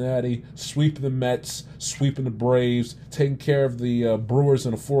Cincinnati, sweeping the Mets, sweeping the Braves, taking care of the Brewers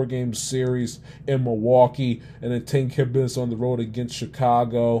in a 4-game series in Milwaukee, and then taking care of business on the road against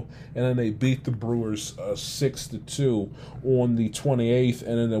Chicago, and then they beat the Brewers 6-2 on the 28th,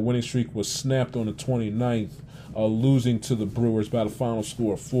 and then the winning streak was snapped on the 29th. Losing to the Brewers by the final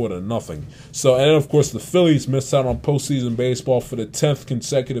score of 4-0. So, and of course, the Phillies missed out on postseason baseball for the 10th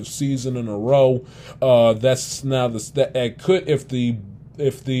consecutive season in a row. That's now if the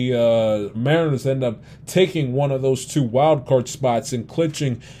Mariners end up taking one of those 2 wild card spots and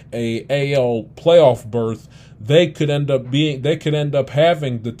clinching a AL playoff berth, they could end up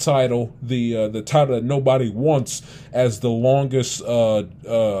having the title, the title that nobody wants, as the longest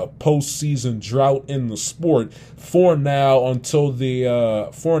postseason drought in the sport for now until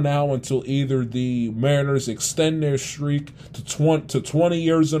either the Mariners extend their streak to 20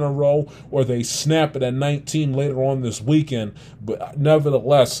 years in a row, or they snap it at 19 later on this weekend. But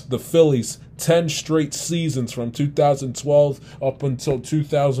nevertheless, the Phillies, 10 straight seasons from 2012 up until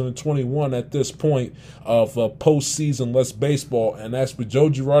 2021 at this point of postseason-less baseball, and that's with Joe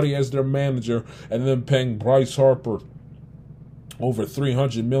Girardi as their manager, and then paying Bryce Harper over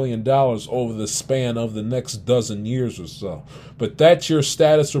 $300 million over the span of the next dozen years or so. But that's your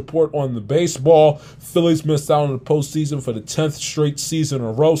status report on the baseball. Phillies missed out on the postseason for the 10th straight season in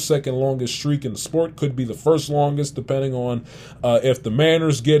a row. Second longest streak in the sport. Could be the first longest, depending on if the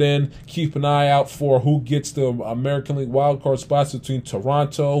Mariners get in. Keep an eye out for who gets the American League wildcard spots between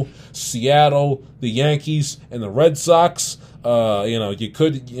Toronto, Seattle, the Yankees, and the Red Sox. You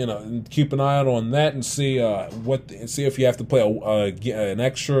could keep an eye out on that and see if you have to play an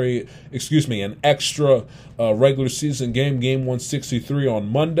extra regular season game 163 on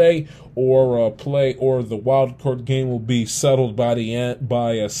Monday, or the wild card game will be settled by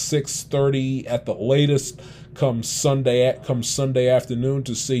 6:30 at the latest come Sunday afternoon,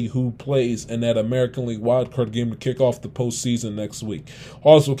 to see who plays in that American League wildcard game to kick off the postseason next week.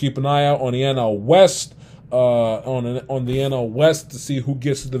 Also, keep an eye out on the NL West. On the NL West, to see who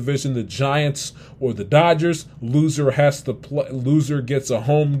gets the division, the Giants or the Dodgers. Loser gets a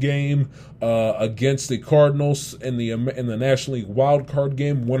home game against the Cardinals in the National League wild card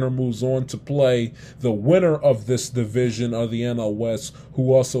game. Winner moves on to play the winner of this division of the NL West,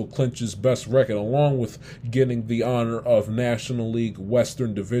 who also clinches best record, along with getting the honor of National League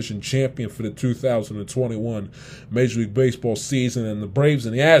Western Division champion for the 2021 Major League Baseball season. And the Braves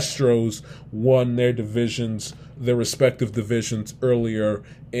and the Astros won their respective divisions earlier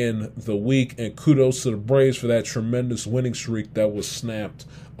in the week, and kudos to the Braves for that tremendous winning streak that was snapped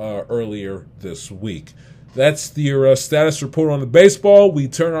earlier this week. That's your status report on the baseball. We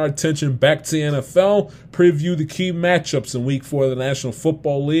turn our attention back to the NFL, preview the key matchups in Week 4 of the National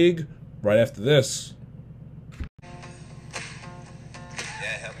Football League right after this. Yeah,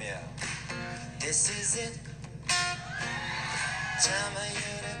 help me out. This is it. Time for you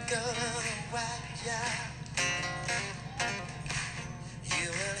to go to the wire. You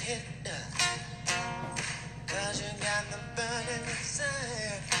will hit cause you got the burning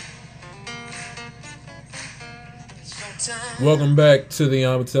desire. Welcome back to the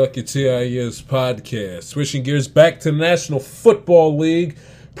Amatelica TIS podcast. Switching gears back to the National Football League.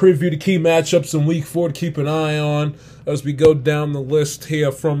 Preview the key matchups in Week 4 to keep an eye on as we go down the list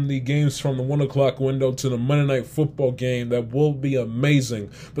here, from the games from the 1 o'clock window to the Monday Night Football game that will be amazing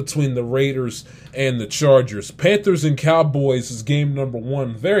between the Raiders and the Chargers. Panthers and Cowboys is game number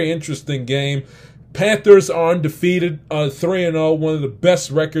 1. Very interesting game. Panthers are undefeated, 3-0, one of the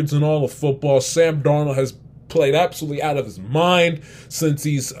best records in all of football. Sam Darnold has played absolutely out of his mind since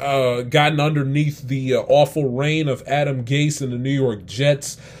he's gotten underneath the awful reign of Adam Gase and the New York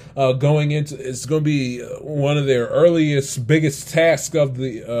Jets. It's going to be one of their earliest, biggest tasks of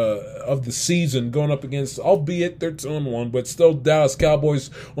the season, going up against, albeit they're 2-1, but still Dallas Cowboys,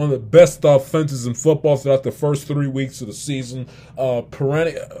 one of the best offenses in football throughout the first 3 weeks of the season.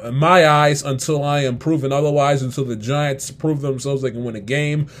 In my eyes, until I am proven otherwise, until the Giants prove themselves they can win a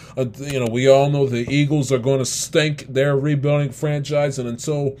game. We all know the Eagles are going to stink. They're a rebuilding franchise, and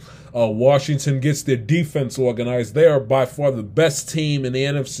until Washington gets their defense organized, they are by far the best team in the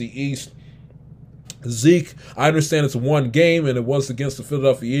NFC East. Zeke, I understand it's one game and it was against the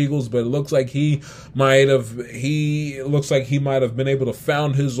Philadelphia Eagles, but it looks like he might have been able to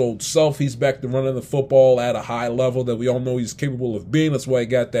found his old self. He's back to running the football at a high level that we all know he's capable of being. That's why he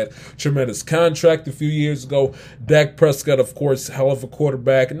got that tremendous contract a few years ago. Dak Prescott, of course, hell of a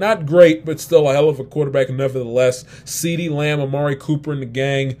quarterback. Not great, but still a hell of a quarterback nevertheless. CeeDee Lamb, Amari Cooper and the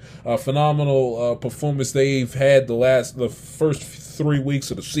gang, phenomenal performance they've had the first 3 weeks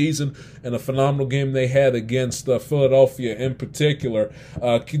of the season, and a phenomenal game they had against Philadelphia in particular.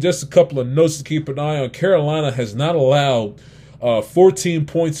 Just a couple of notes to keep an eye on. Carolina has not allowed 14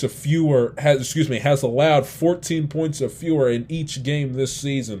 points or fewer. Has allowed 14 points or fewer in each game this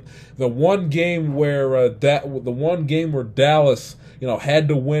season. The one game where Dallas, had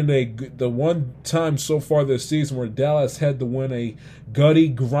to win the one time so far this season where Dallas had to win a gutty,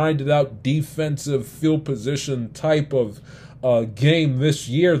 grinded out defensive field position type of game this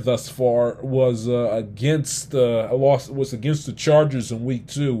year thus far was against the Chargers in Week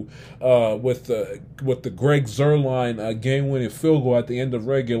 2 with the Greg Zuerlein game-winning field goal at the end of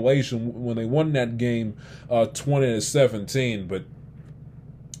regulation when they won that game 20-17.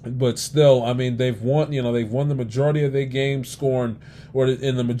 But still, I mean, they've won the majority of their games, scoring, or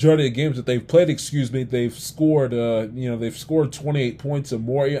in the majority of games that they've played, they've scored 28 points or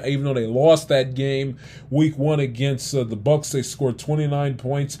more. Even though they lost that game, Week 1 against the Bucs, they scored 29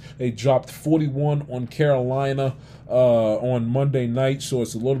 points. They dropped 41 on Carolina on Monday night, so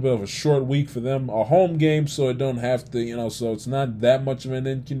it's a little bit of a short week for them. A home game, so it don't have to, so it's not that much of an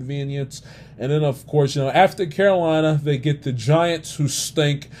inconvenience. And then, of course, after Carolina, they get the Giants, who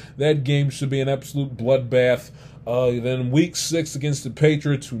stink. That game should be an absolute bloodbath. Then Week 6 against the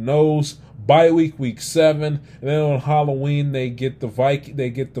Patriots, who knows? Bye week 7, and then on Halloween they get the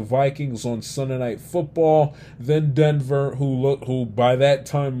Vikings on Sunday Night Football. Then Denver, who by that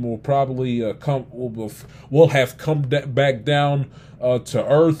time will probably will have come back down to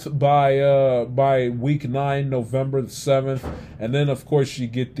earth by Week 9, November the 7th, and then of course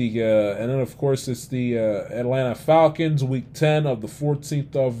it's the Atlanta Falcons, Week 10 of the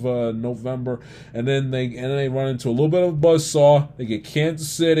 14th of November, and then they run into a little bit of a buzzsaw. They get Kansas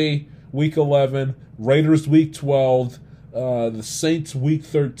City Week 11, Raiders Week 12, the Saints Week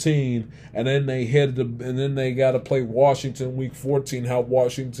 13, and then they got to play Washington Week 14. How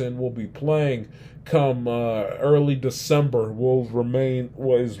Washington will be playing come early December is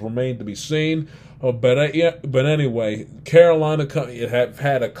remain to be seen. But anyway, Carolina have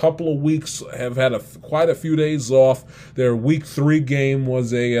had a couple of weeks, have had quite a few days off. Their Week 3 game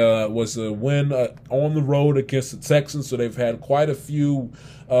was a win on the road against the Texans, so they've had quite a few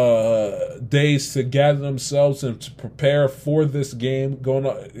days to gather themselves and to prepare for this game. Going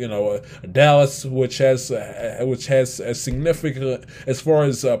on, Dallas, which has a significant, as far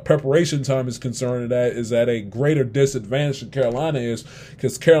as preparation time is concerned, is at a greater disadvantage than Carolina is,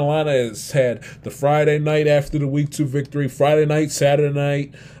 because Carolina has had the Friday night after the Week 2 victory, Friday night, Saturday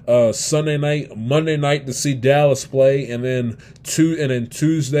night, Sunday night, Monday night to see Dallas play, and then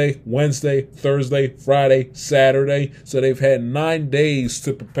Tuesday, Wednesday, Thursday, Friday, Saturday. So they've had 9 days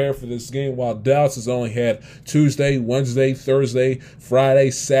to prepare for this game, while Dallas has only had Tuesday, Wednesday, Thursday,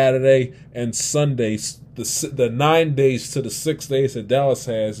 Friday, Saturday, and Sunday. The 9 days to the 6 days that Dallas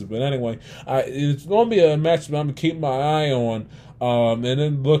has. But anyway, it's going to be a match that I'm going to keep my eye on. And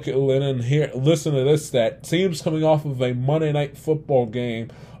then listen to this stat. Teams coming off of a Monday Night Football game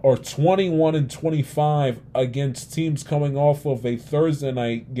are 21-25 against teams coming off of a Thursday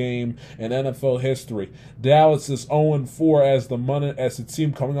night game in NFL history. Dallas is 0-4 as the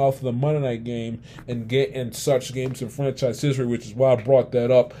team coming off of the Monday night game and get in such games in franchise history, which is why I brought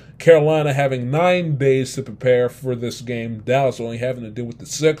that up. Carolina having 9 days to prepare for this game. Dallas only having to deal with the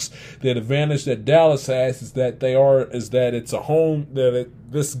 6. The advantage that Dallas has is that it's a home,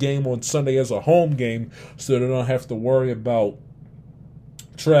 this game on Sunday is a home game, so they don't have to worry about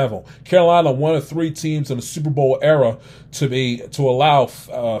travel. Carolina, one of 3 teams in the Super Bowl era to allow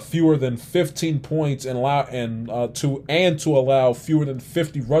fewer than 15 points and to allow fewer than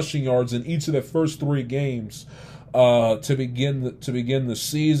 50 rushing yards in each of their first 3 games to begin the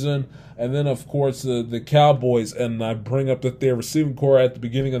season. And then, of course, the Cowboys, and I bring up that their receiving core at the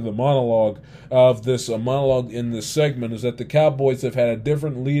beginning of the monologue in this segment, is that the Cowboys have had a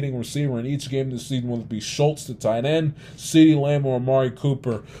different leading receiver in each game this season, whether it be Schultz, the tight end, CeeDee Lamb, or Amari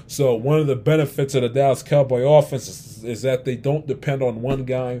Cooper. So one of the benefits of the Dallas Cowboy offense is that they don't depend on one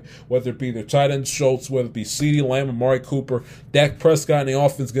guy, whether it be their tight end Schultz, whether it be CeeDee Lamb, Amari Cooper. Dak Prescott and the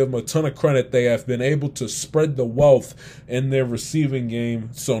offense give them a ton of credit. They have been able to spread the wealth in their receiving game,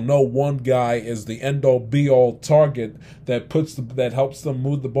 so no one guy is the end-all be-all target that helps them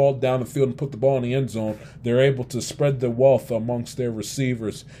move the ball down the field and put the ball in the end zone. They're able to spread the wealth amongst their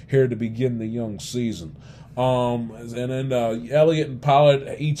receivers here to begin the young season. And then Elliott and Pollard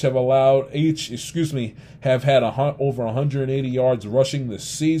have had over 180 yards rushing this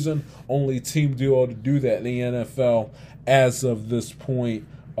season. Only team duo to do that in the NFL as of this point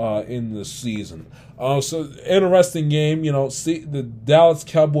in the season. So interesting game. See the Dallas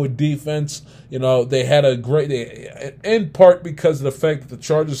Cowboy defense. They had a great day, in part because of the fact that the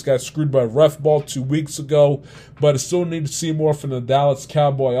Chargers got screwed by ref ball 2 weeks ago. But I still need to see more from the Dallas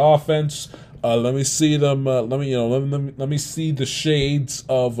Cowboy offense. Let me see them. Let me see the shades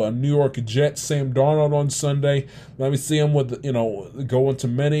of New York Jets Sam Darnold on Sunday. Let me see them with go into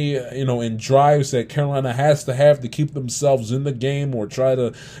many in drives that Carolina has to have to keep themselves in the game or try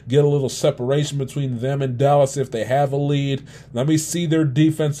to get a little separation between them and Dallas if they have a lead. Let me see their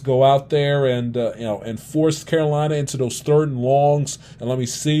defense go out there and force Carolina into those 3rd and longs, and let me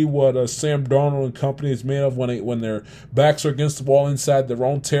see what Sam Darnold and company is made of when their backs are against the wall inside their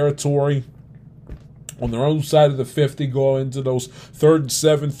own territory. On their own side of the 50, go into those 3rd and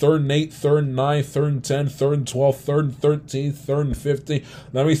 7, 3rd and 8, 3rd and 9, 3rd and 10, 3rd and 12, 3rd and 13, 3rd and 50.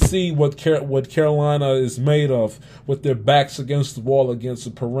 Let me see what Carolina is made of with their backs against the wall against a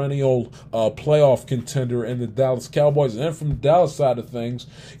perennial playoff contender in the Dallas Cowboys. And from the Dallas side of things,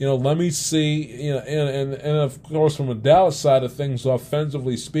 let me see, and of course from the Dallas side of things,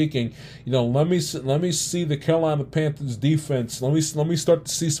 offensively speaking, let me see the Carolina Panthers defense. Let me start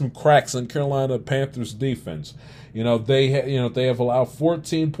to see some cracks in Carolina Panthers defense. They have allowed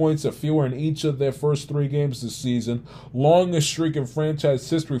 14 points or fewer in each of their first 3 games this season. Longest streak in franchise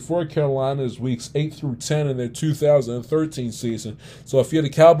history for Carolina is weeks 8 through 10 in their 2013 season. So if you're the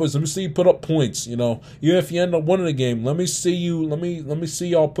Cowboys, let me see you put up points. Even if you end up winning the game, let me see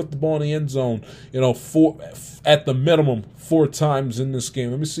y'all put the ball in the end zone. At the minimum 4 times in this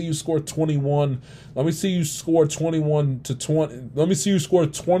game. Let me see you score 21. Let me see you score 21 to 20. Let me see you score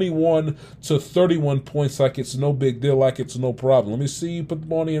 21 to 31 points like it's no big deal, like it's no problem. Let me see you put the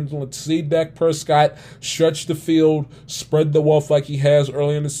ball in the end zone. Let's see Dak Prescott stretch the field, spread the wealth like he has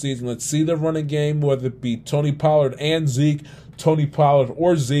early in the season. Let's see the running game, whether it be Tony Pollard and Zeke, Tony Pollard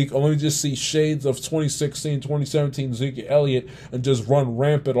or Zeke, or let me just see shades of 2016, 2017 Zeke Elliott and just run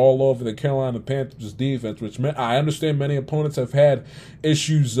rampant all over the Carolina Panthers defense, which I understand many opponents have had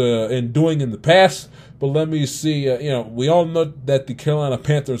issues in doing in the past. But let me see. We all know that the Carolina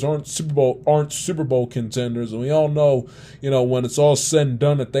Panthers aren't Super Bowl contenders, and we all know, when it's all said and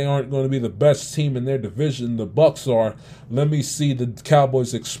done, that they aren't going to be the best team in their division. The Bucs are. Let me see the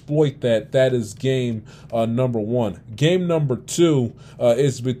Cowboys exploit that. That is game number 1. Game number 2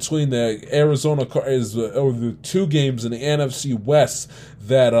 is between the the 2 games in the NFC West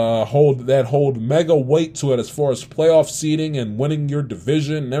that hold mega weight to it as far as playoff seeding and winning your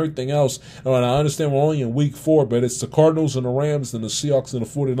division and everything else. And I understand we're only in week 4, but it's the Cardinals and the Rams and the Seahawks and the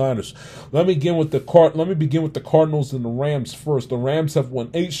 49ers. Let me begin with the Cardinals and the Rams first. The Rams have won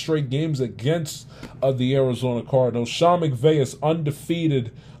 8 straight games against the Arizona Cardinals. Sean McVay is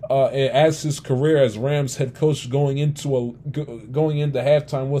undefeated as his career as Rams head coach going into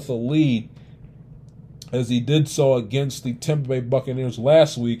halftime with a lead, as he did so against the Tampa Bay Buccaneers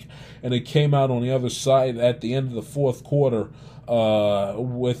last week, and it came out on the other side at the end of the 4th quarter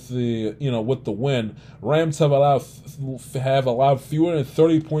with the win. Rams have allowed fewer than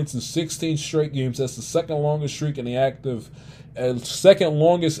 30 points in 16 straight games. That's the second longest streak in the second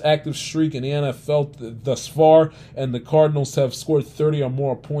longest active streak in the NFL thus far, and the Cardinals have scored 30 or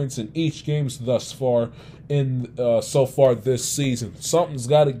more points in each game thus far so far this season. Something's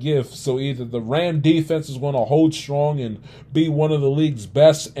got to give. So either the Ram defense is going to hold strong and be one of the league's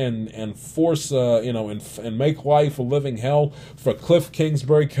best and force and make life a living hell for Cliff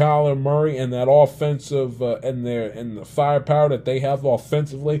Kingsbury, Kyler Murray, and that offensive and the firepower that they have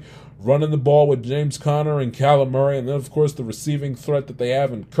offensively, running the ball with James Conner and Kyler Murray, and then of course the receiving threat that they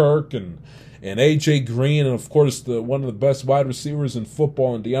have in Kirk and AJ Green, and of course one of the best wide receivers in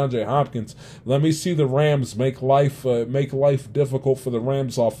football in DeAndre Hopkins. Let me see the Rams make life difficult for the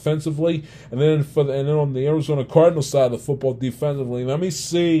Rams offensively, and then on the Arizona Cardinals side of the football defensively, let me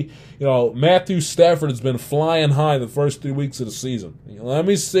see. Matthew Stafford has been flying high the first 3 weeks of the season. Let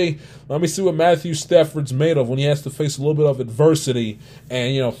me see what Matthew Stafford's made of when he has to face a little bit of adversity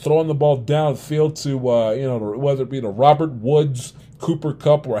and throwing the ball downfield to whether it be to Robert Woods, Cooper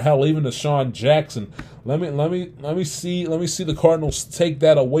Kupp, or hell, even Deshaun Jackson. Let me see the Cardinals take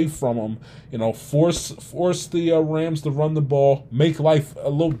that away from them. Force the Rams to run the ball, make life a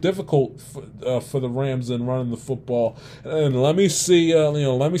little difficult for the Rams in running the football, and let me see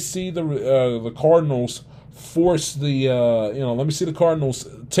the Cardinals force let me see the Cardinals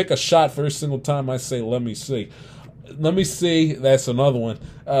take a shot for every single time I say let me see. Let me see. That's another one.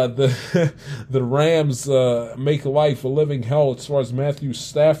 The Rams make life a living hell as far as Matthew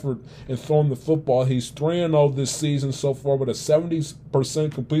Stafford and throwing the football. He's 3-0 this season so far with a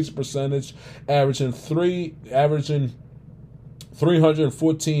 70% completion percentage, averaging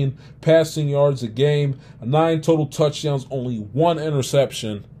 314 passing yards a game, 9 total touchdowns, only 1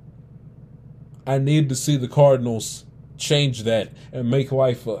 interception. I need to see the Cardinals change that and make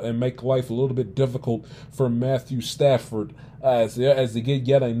life a little bit difficult for Matthew Stafford as they get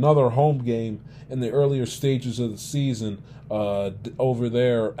yet another home game in the earlier stages of the season over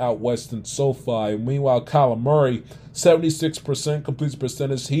there out west in SoFi. Meanwhile, Kyler Murray, 76% completion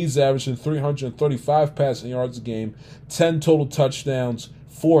percentage. He's averaging 335 passing yards a game, 10 total touchdowns,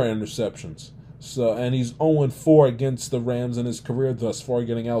 4 interceptions. And he's 0-4 against the Rams in his career thus far,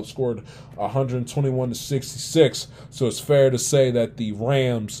 getting outscored 121-66. So it's fair to say that the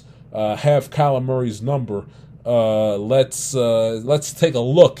Rams have Kyler Murray's number. Let's take a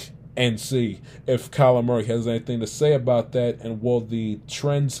look and see if Kyler Murray has anything to say about that, and will the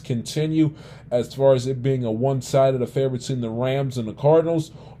trends continue as far as it being a one-sided affair between the Rams and the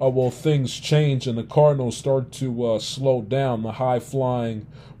Cardinals, or will things change and the Cardinals start to slow down the high-flying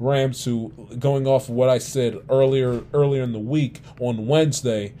Rams, who, going off of what I said earlier in the week on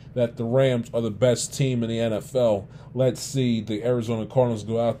Wednesday, that the Rams are the best team in the NFL. Let's see the Arizona Cardinals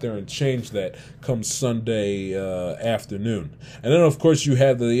go out there and change that come Sunday afternoon. And then, of course, you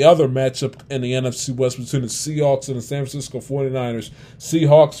had the other matchup in the NFC West between the Seahawks and the San Francisco 49ers.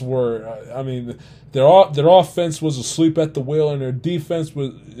 Seahawks were, their offense was asleep at the wheel, and their defense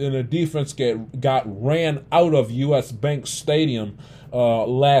got ran out of U.S. Bank Stadium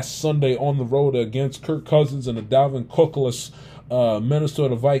last Sunday on the road against Kirk Cousins and the Dalvin Cookless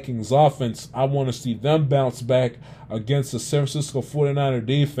Minnesota Vikings offense. I want to see them bounce back against the San Francisco 49er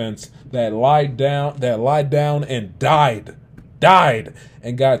defense that lied down and died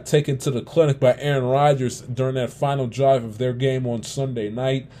and got taken to the clinic by Aaron Rodgers during that final drive of their game on Sunday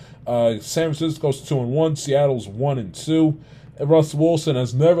night. San Francisco's 2-1, Seattle's 1-2. Russell Wilson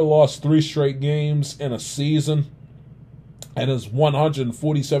has never lost 3 straight games in a season and his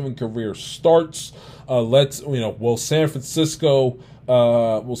 147 career starts. Will San Francisco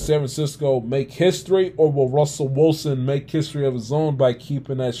make history, or will Russell Wilson make history of his own by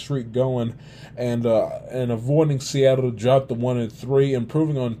keeping that streak going and avoiding Seattle to drop to 1-3,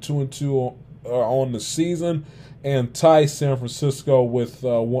 improving on 2-2 on the season, and tie San Francisco with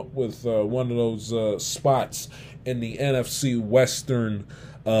one of those spots in the NFC Western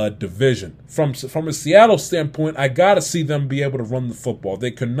division. From a Seattle standpoint, I gotta see them be able to run the football. They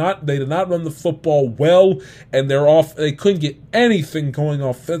did not run the football well, and they couldn't get anything going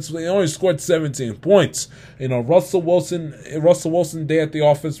offensively. They only scored 17 points. Russell Wilson day at the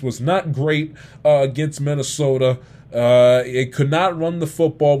offense was not great against Minnesota. It could not run the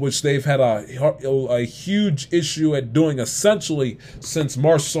football, which they've had a huge issue at doing essentially since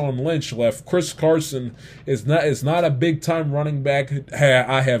Marshawn Lynch left. Chris Carson is not a big time running back.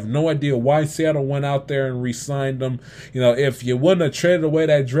 I have no idea why Seattle went out there and re-signed him. If you wouldn't have traded away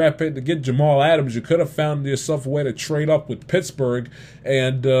that draft pick to get Jamal Adams, you could have found yourself a way to trade up with Pittsburgh.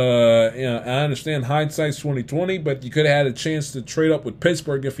 And I understand hindsight's 2020, but you could have had a chance to trade up with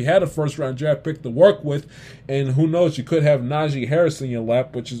Pittsburgh if you had a first round draft pick to work with. And who knows, you could have Najee Harris in your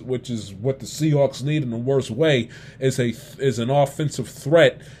lap, which is what the Seahawks need in the worst way, is an offensive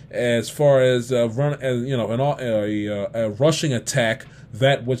threat as far as a rushing attack,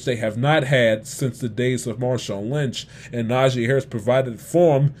 that which they have not had since the days of Marshawn Lynch. And Najee Harris provided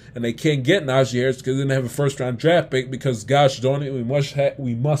for them, and they can't get Najee Harris because they didn't have a first-round draft pick, because, gosh darn it, we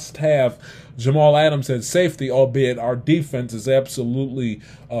must have Jamal Adams at safety, albeit our defense is absolutely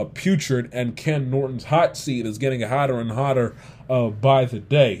putrid, and Ken Norton's hot seat is getting a hotter and hotter by the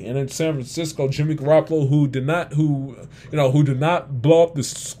day. And in San Francisco, Jimmy Garoppolo, who did not blow up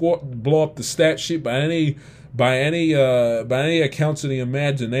the stat sheet by any accounts of the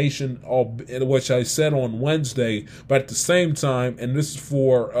imagination, which I said on Wednesday. But at the same time, and this is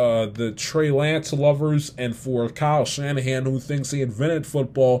for the Trey Lance lovers and for Kyle Shanahan, who thinks he invented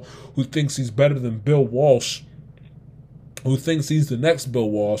football, who thinks he's better than Bill Walsh, who thinks he's the next Bill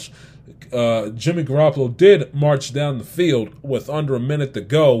Walsh. Jimmy Garoppolo did march down the field with under a minute to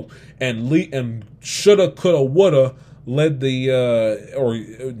go and shoulda, coulda, woulda led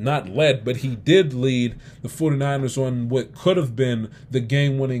but he did lead the 49ers on what could have been the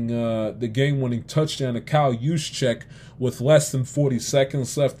game-winning touchdown to Kyle Juszczyk with less than 40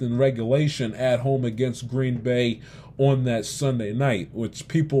 seconds left in regulation at home against Green Bay on that Sunday night, which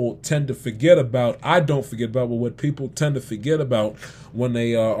people tend to forget about. I don't forget about, but what people tend to forget about when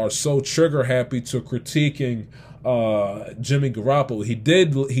they are so trigger happy to critiquing Jimmy Garoppolo. He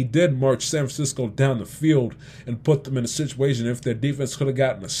did march San Francisco down the field and put them in a situation, if their defense could have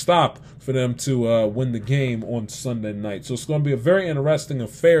gotten a stop, for them to win the game on Sunday night. So it's going to be a very interesting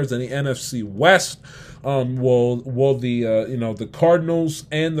affairs in the NFC West. The Cardinals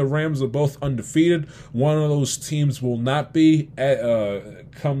and the Rams are both undefeated. One of those teams will not be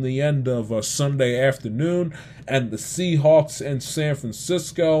come the end of Sunday afternoon, and the Seahawks and San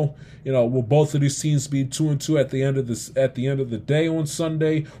Francisco. Will both of these teams be 2-2 at the end of the day on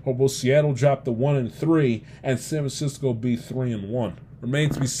Sunday, or will Seattle drop to 1-3 and San Francisco be 3-1?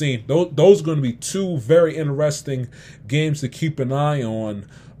 Remains to be seen. Those are going to be two very interesting games to keep an eye on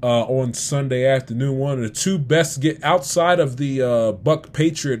Sunday afternoon. One of the two best outside of the Buck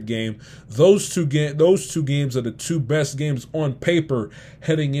Patriot game. Those two games are the two best games on paper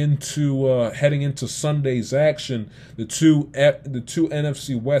heading into Sunday's action. The two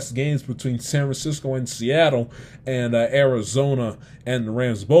NFC West games between San Francisco and Seattle, and Arizona and the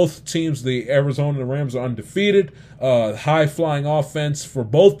Rams. Both teams, the Arizona and the Rams, are undefeated. High flying offense for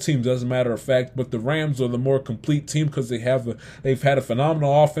both teams, as a matter of fact. But the Rams are the more complete team because they've had a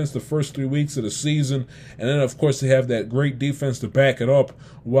phenomenal offense the first 3 weeks of the season, and then of course they have that great defense to back it up.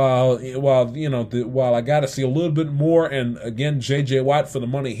 While I got to see a little bit more, and again, J.J. Watt for the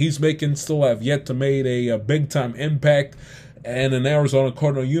money he's making still have yet to make a big time impact, and an Arizona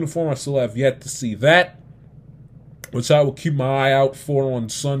Cardinal uniform, I still have yet to see that, which I will keep my eye out for on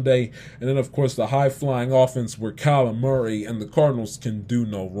Sunday. And then, of course, the high-flying offense where Kyler Murray and the Cardinals can do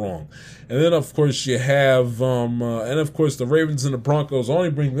no wrong. And then, of course, you have, the Ravens and the Broncos. Only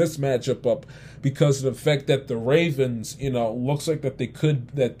bring this matchup up because of the fact that the Ravens, looks like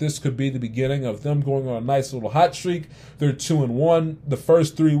that this could be the beginning of them going on a nice little hot streak. They're 2-1. The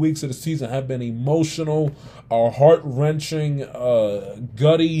first 3 weeks of the season have been emotional, heart-wrenching,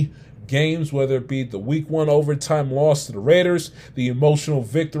 gutty games, whether it be the Week 1 overtime loss to the Raiders, the emotional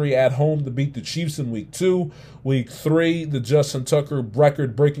victory at home to beat the Chiefs in Week 2, Week 3, the Justin Tucker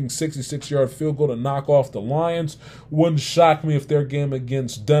record-breaking 66-yard field goal to knock off the Lions. Wouldn't shock me if their game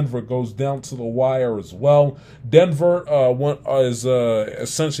against Denver goes down to the wire as well. Denver is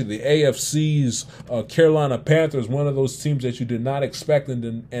essentially the AFC's Carolina Panthers, one of those teams that you did not expect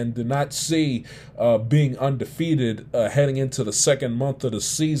and did not see being undefeated heading into the second month of the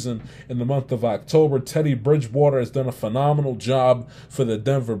season in the month of October. Teddy Bridgewater has done a phenomenal job for the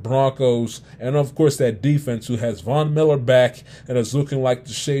Denver Broncos, and of course that defense, who has Von Miller back and is looking like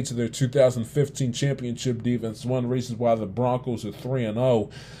the shades of their 2015 championship defense. One of the reasons why the Broncos are 3-0.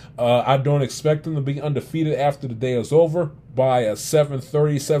 I don't expect them to be undefeated after the day is over. By a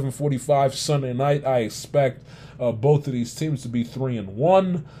 7:30, 7:45 Sunday night, I expect both of these teams to be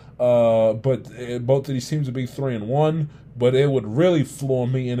 3-1. But it would really floor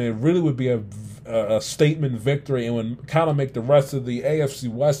me, and it really would be a statement victory, and would kind of make the rest of the AFC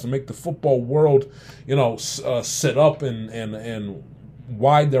West and make the football world, sit up and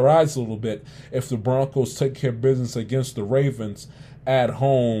wide their eyes a little bit if the Broncos take care of business against the Ravens at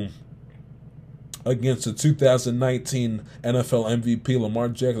home against the 2019 NFL MVP Lamar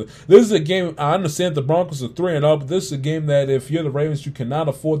Jackson. This is a game, I understand the Broncos are 3-0, but this is a game that if you're the Ravens, you cannot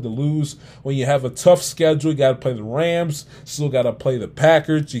afford to lose. When you have a tough schedule, you got to play the Rams, still got to play the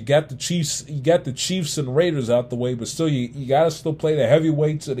Packers, you got the Chiefs and Raiders out the way, but still you got to still play the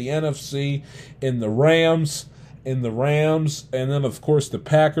heavyweights of the NFC in the Rams, and then, of course, the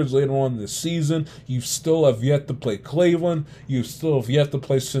Packers later on in the season. You still have yet to play Cleveland. You still have yet to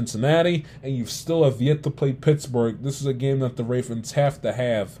play Cincinnati. And you still have yet to play Pittsburgh. This is a game that the Ravens have to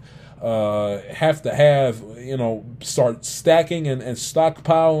have have to have, start stacking and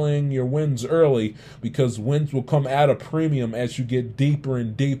stockpiling your wins early, because wins will come at a premium as you get deeper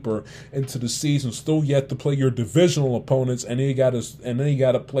and deeper into the season. Still yet to play your divisional opponents, and then you got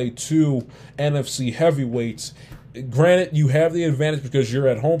to play 2 NFC heavyweights. Granted, you have the advantage because you're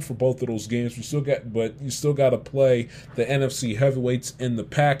at home for both of those games. You still got to play the NFC heavyweights in the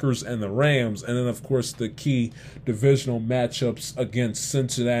Packers and the Rams, and then of course the key divisional matchups against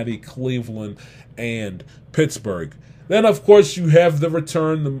Cincinnati, Cleveland, and Pittsburgh. Then of course you have the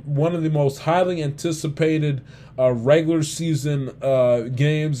return, one of the most highly anticipated regular season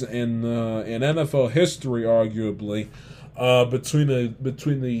games in NFL history, arguably. Between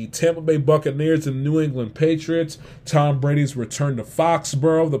the Tampa Bay Buccaneers and the New England Patriots. Tom Brady's return to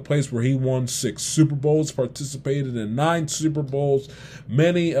Foxborough, the place where he won 6 Super Bowls, participated in 9 Super Bowls,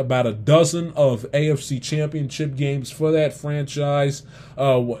 about a dozen of AFC Championship games for that franchise.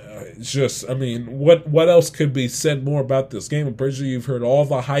 What else could be said more about this game? I'm pretty sure you've heard all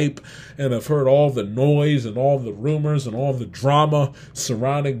the hype and have heard all the noise and all the rumors and all the drama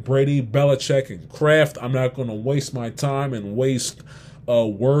surrounding Brady, Belichick, and Kraft. I'm not going to waste my time and waste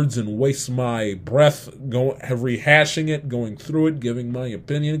words and waste my breath rehashing it, going through it, giving my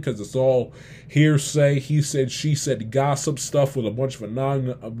opinion, because it's all hearsay, he said, she said, gossip stuff with a bunch of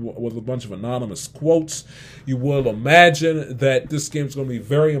anonymous quotes. You will imagine that this game's going to be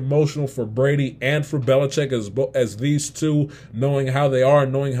very emotional for Brady and for Belichick, as these two, knowing how they are,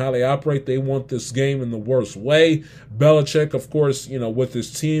 knowing how they operate, they want this game in the worst way. Belichick, of course, with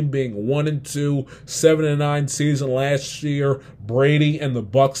his team being 1-2, 7-9 season last year. Brady and the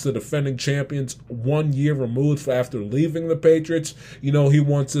Bucs, the defending champions, 1 year removed after leaving the Patriots. He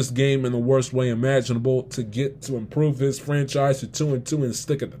wants this game in the worst way imaginable to improve his franchise to 2-2 and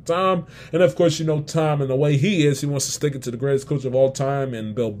stick at the Tom. And of course, Tom, and the way he is, he wants to stick it to the greatest coach of all time,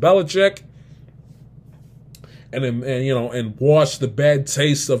 and Bill Belichick. And wash the bad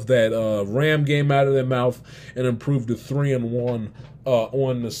taste of that Ram game out of their mouth and improve to 3-1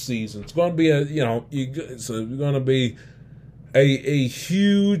 on the season. It's going to be a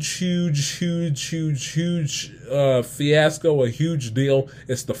huge fiasco, a huge deal.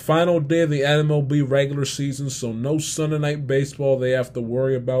 It's the final day of the MLB regular season, so no Sunday night baseball they have to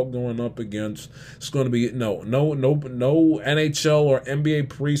worry about going up against. It's going to be no NHL or NBA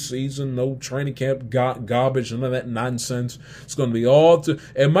preseason, no training camp garbage, none of that nonsense. It's going to be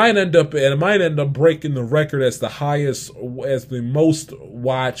it might end up breaking the record as the most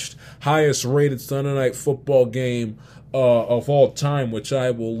watched, highest rated Sunday night football game of all time, which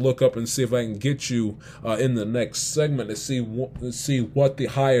I will look up and see if I can get you in the next segment to see what the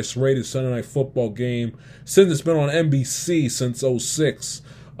highest rated Sunday Night Football game, since it's been on NBC since 2006,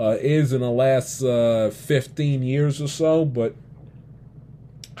 is in the last 15 years or so. But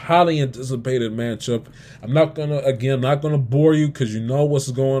highly anticipated matchup. I'm not gonna bore you, because you know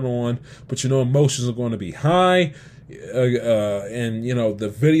what's going on, but emotions are going to be high. And the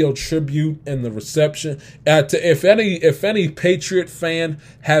video tribute and the reception. If any Patriot fan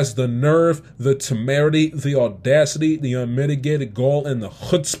has the nerve, the temerity, the audacity, the unmitigated gall, and the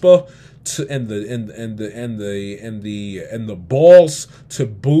chutzpah and the balls to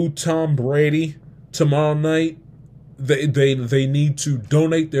boo Tom Brady tomorrow night, They need to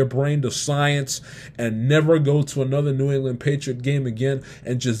donate their brain to science and never go to another New England Patriot game again,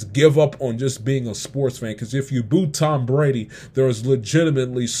 and just give up on just being a sports fan. Because if you boo Tom Brady, there is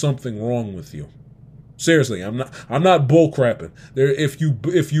legitimately something wrong with you. Seriously, I'm not bullcrapping.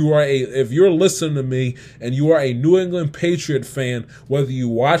 If you're listening to me and you are a New England Patriot fan, whether you're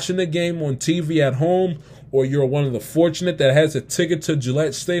watching the game on TV at home, or you're one of the fortunate that has a ticket to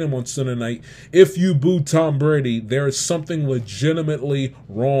Gillette Stadium on Sunday night, if you boo Tom Brady, there is something legitimately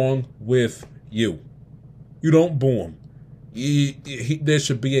wrong with you. You don't boo him. There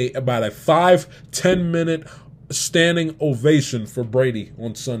should be about a 5-10 minute standing ovation for Brady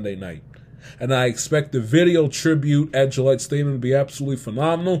on Sunday night. And I expect the video tribute at Gillette Stadium to be absolutely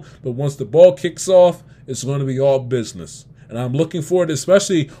phenomenal. But once the ball kicks off, it's going to be all business. And I'm looking forward,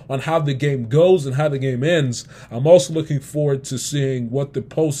 especially on how the game goes and how the game ends. I'm also looking forward to seeing what the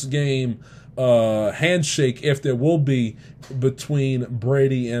post-game handshake, if there will be, between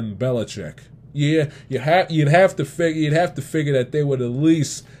Brady and Belichick. Yeah, you'd have to figure that they would at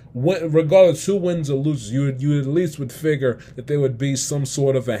least, regardless who wins or loses, you at least would figure that there would be some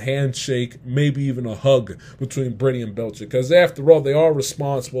sort of a handshake, maybe even a hug between Brady and Belichick. Because after all, they are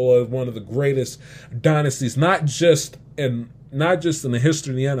responsible as one of the greatest dynasties, not just in the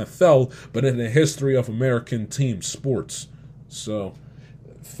history of the NFL, but in the history of American team sports. So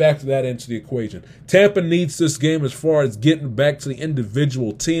factor that into the equation. Tampa needs this game as far as getting back to the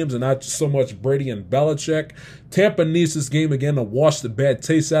individual teams and not so much Brady and Belichick. Tampa needs this game again to wash the bad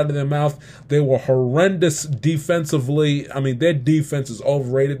taste out of their mouth. They were horrendous defensively. I mean, their defense is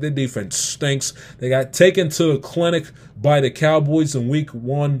overrated. Their defense stinks. They got taken to the clinic by the Cowboys in week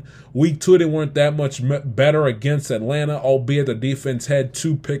 1. Week 2, they weren't that much better against Atlanta, albeit the defense had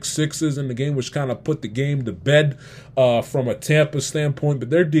 2 pick sixes in the game, which kind of put the game to bed from a Tampa standpoint.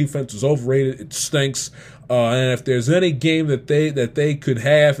 But their defense is overrated. It stinks. And if there's any game that they could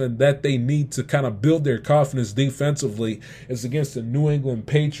have and that they need to kind of build their confidence defensively, it's against the New England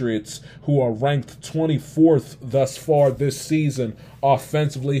Patriots, who are ranked 24th thus far this season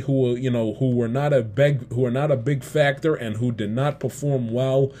offensively, who were not a big factor and who did not perform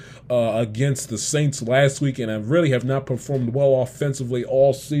well against the Saints last week, and really have not performed well offensively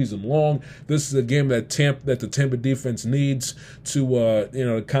all season long. This is a game that the Tampa defense needs to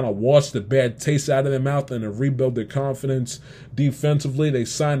kind of wash the bad taste out of their mouth and to rebuild their confidence defensively. They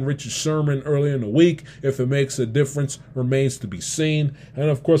signed Richard Sherman earlier in the week. If it makes a difference, remains to be seen. And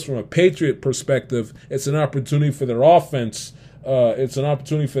of course, from a Patriot perspective, it's an opportunity for their offense. It's an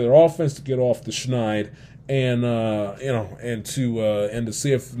opportunity for their offense to get off the schneid and to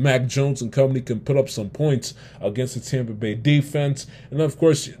see if Mac Jones and company can put up some points against the Tampa Bay defense. And of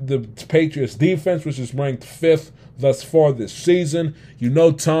course, the Patriots defense, which is ranked 5th thus far this season.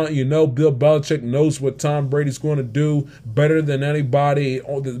 Bill Belichick knows what Tom Brady's going to do better than anybody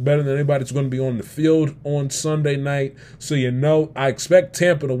that's going to be on the field on Sunday night. So I expect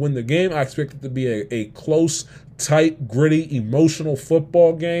Tampa to win the game. I expect it to be a close, tight, gritty, emotional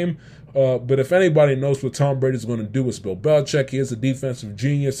football game. But if anybody knows what Tom Brady's going to do, it's Bill Belichick. He is a defensive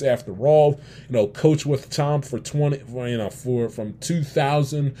genius after all. Coach with Tom from 2000 from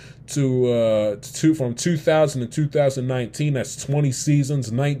 2000 to 2019. That's 20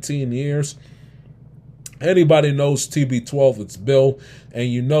 seasons, 19 years. Anybody knows TB12, it's Bill,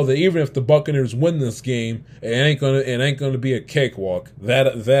 and you know that even if the Buccaneers win this game, it ain't gonna be a cakewalk.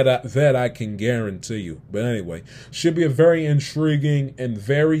 That I can guarantee you. But anyway, should be a very intriguing and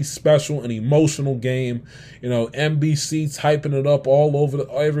very special and emotional game. NBC's hyping it up all over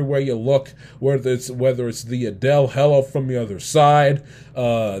everywhere you look. Whether it's the Adele Hello from the Other Side,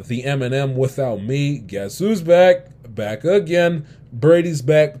 the Eminem Without Me. Guess who's back? Back again. Brady's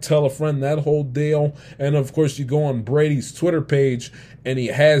back, tell a friend, that whole deal. And of course, you go on Brady's Twitter page, and he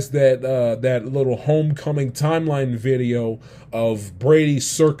has that little homecoming timeline video of Brady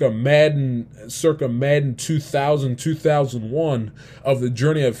circa Madden 2000, 2001, of the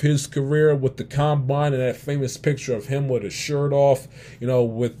journey of his career with the combine, and that famous picture of him with his shirt off,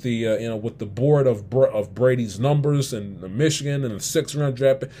 with the board of Brady's numbers and the Michigan and the 6th-round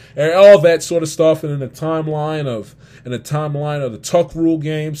draft and all that sort of stuff. And in the timeline of the Tuck Rule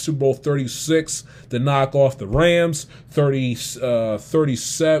game, Super Bowl 36, to knock off the Rams, 38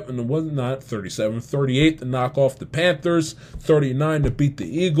 to knock off the Panthers, 39 to beat the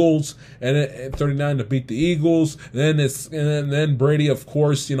Eagles, and 39 to beat the Eagles. And then Brady, of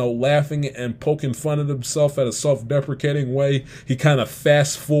course, laughing and poking fun at himself at a self-deprecating way. He kind of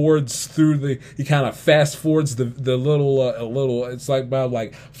fast forwards the little. It's like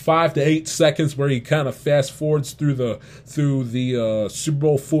about 5 to 8 seconds where he kind of fast forwards through the Super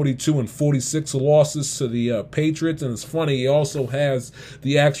Bowl 42 and 46 losses to the Patriots. And it's funny, he also has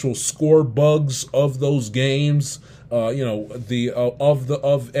the actual score bugs of those games. Of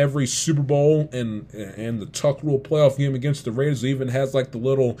every Super Bowl and the Tuck Rule playoff game against the Raiders. He even has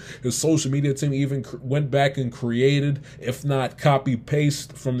his social media team even went back and created, if not copy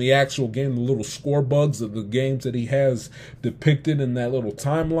paste from the actual game, the little score bugs of the games that he has depicted in that little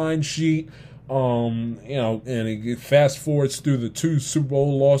timeline sheet. And he fast forwards through the 2 Super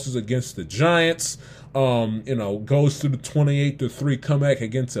Bowl losses against the Giants. Goes through the 28-3 comeback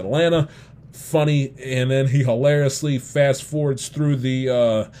against Atlanta. Funny, and then he hilariously fast forwards through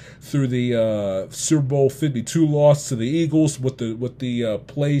the Super Bowl 52 loss to the Eagles with the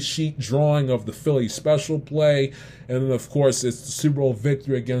play sheet drawing of the Philly special play, and then of course it's the Super Bowl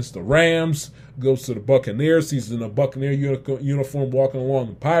victory against the Rams. Goes to the Buccaneers. He's in a Buccaneer uniform walking along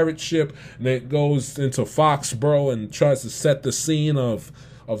the pirate ship, and then it goes into Foxborough and tries to set the scene of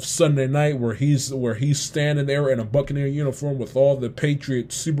Sunday night where he's standing there in a Buccaneer uniform with all the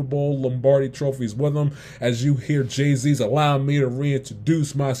Patriot Super Bowl Lombardi trophies with him, as you hear Jay-Z's "Allow me to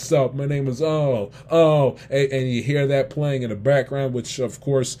reintroduce myself. My name is and you hear that playing in the background, which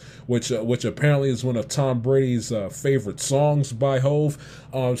apparently is one of Tom Brady's favorite songs by Hove.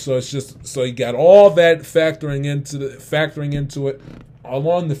 So you got all that factoring into it,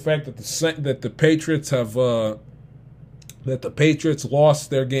 along the fact that the Patriots have that the Patriots lost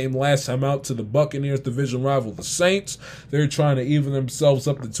their game last time out to the Buccaneers division rival, the Saints. They're trying to even themselves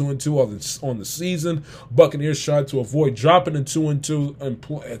up to 2-2 on the season. Buccaneers tried to avoid dropping to 2-2 and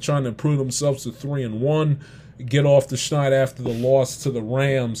trying to improve themselves to 3-1. Get off the schneid after the loss to the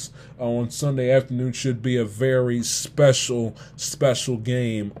Rams on Sunday afternoon. Should be a very special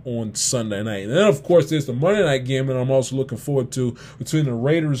game on Sunday night. And then, of course, there's the Monday night game that I'm also looking forward to between the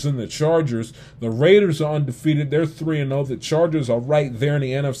Raiders and the Chargers. The Raiders are undefeated. They're 3-0. The Chargers are right there in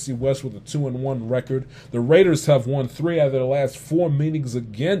the NFC West with a 2-1 record. The Raiders have won 3 out of their last 4 meetings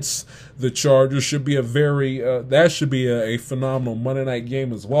against the Chargers. Should be a a phenomenal Monday night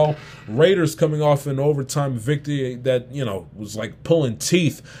game as well. Raiders coming off an overtime victory that was like pulling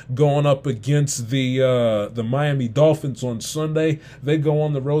teeth going up against the Miami Dolphins on Sunday. They go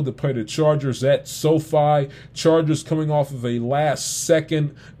on the road to play the Chargers at SoFi. Chargers coming off of a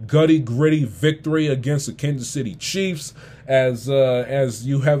last-second gritty victory against the Kansas City Chiefs. As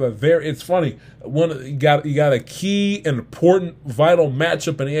you have it's funny. You got a key and important vital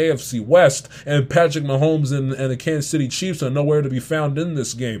matchup in the AFC West, and Patrick Mahomes and the Kansas City Chiefs are nowhere to be found in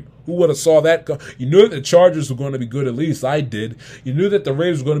this game. Who would have saw that? You knew that the Chargers were going to be good, at least I did. You knew that the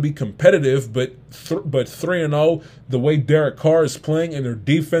Raiders were going to be competitive, but 3-0, the way Derek Carr is playing and their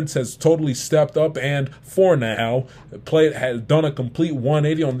defense has totally stepped up, and for now has done a complete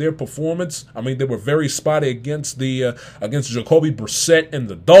 180 on their performance. I mean, they were very spotty against Jacoby Brissett and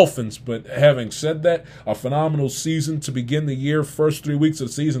the Dolphins, but having said that, a phenomenal season to begin the year, first 3 weeks of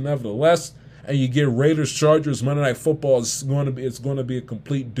the season nevertheless. And you get Raiders Chargers Monday Night Football. It's going to be a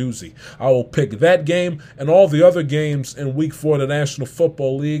complete doozy. I will pick that game and all the other games in Week 4 of the National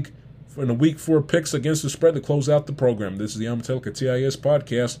Football League in the Week 4 picks against the spread to close out the program. This is the Amatelica TIS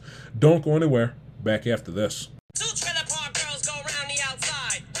podcast. Don't go anywhere. Back after this. 2 trailer park girls go round the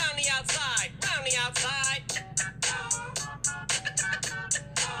outside, round the outside, round the outside.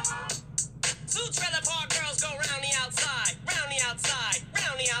 2 trailer park girls go round the outside, round the outside,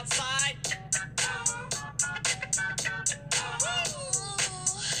 round the outside.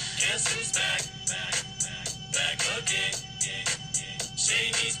 Guess who's back again?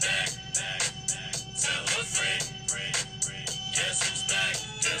 Shady's back. Tell a friend. Guess who's back?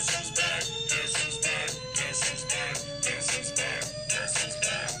 Guess who's back? Guess who's back? Guess who's back? Guess who's back? Guess who's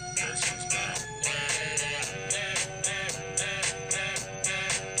back? Guess who's back?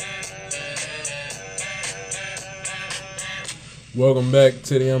 Welcome back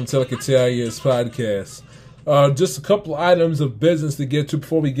to the Amatelica TIS podcast. Just a couple items of business to get to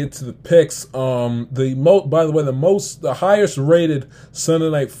before we get to the picks. The highest rated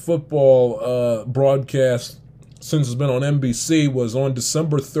Sunday Night Football broadcast since it's been on NBC was on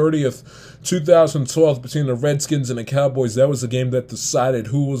December 30th, 2012, between the Redskins and the Cowboys. That was the game that decided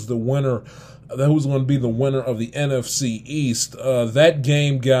who was the winner, who was going to be the winner of the NFC East. That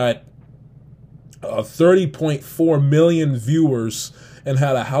game got 30.4 million viewers and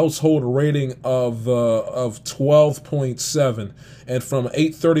had a household rating of 12.7, and from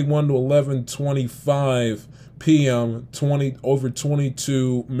 8:31 to 11:25 p.m., over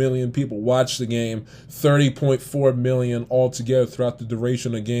 22 million people watched the game, 30.4 million altogether throughout the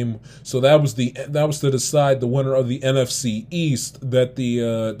duration of the game. So that was to decide the winner of the NFC East, that the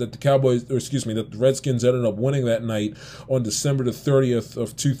Redskins ended up winning that night on December the 30th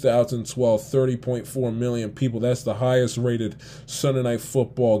of 2012. 30.4 million people. That's the highest rated Sunday Night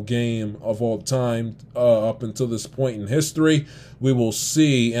Football game of all time up until this point in history. We will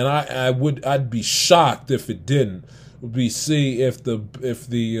see, and I'd be shocked if it didn't. See if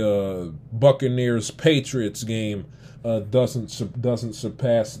the Buccaneers Patriots game doesn't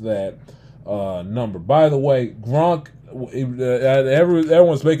surpass that number. By the way, Gronk,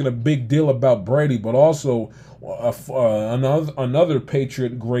 everyone's making a big deal about Brady, but also another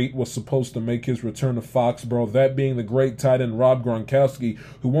Patriot great was supposed to make his return to Foxborough, that being the great tight end Rob Gronkowski,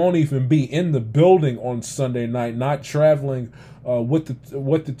 who won't even be in the building on Sunday night, not traveling with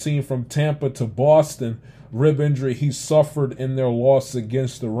the team from Tampa to Boston. Rib injury he suffered in their loss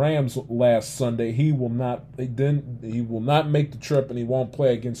against the Rams last Sunday. He will not make the trip, and he won't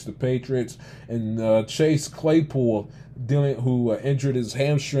play against the Patriots. And Chase Claypool, who injured his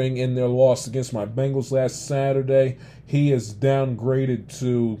hamstring in their loss against my Bengals last Saturday, he is downgraded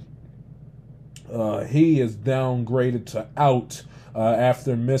to out.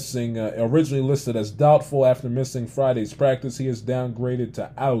 After missing, originally listed as doubtful after missing Friday's practice. He is downgraded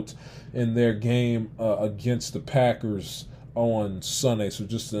to out in their game against the Packers on Sunday. So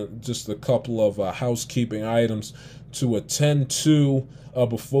just a couple of housekeeping items to attend to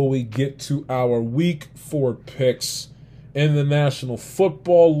before we get to our Week 4 picks In the National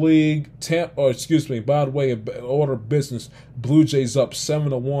Football League, by the way, in order of business, Blue Jays up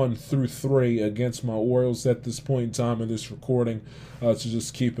 7-1 through 3 against my Orioles at this point in time in this recording. So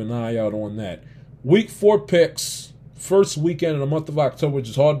just keep an eye out on that. Week 4 picks. First weekend in the month of October, which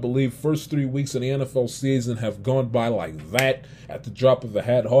is hard to believe. First 3 weeks of the NFL season have gone by like that at the drop of a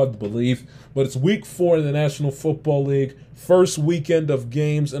hat. Hard to believe. But it's week 4 in the National Football League. First weekend of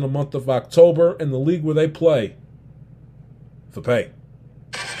games in the month of October in the league where they play for pay.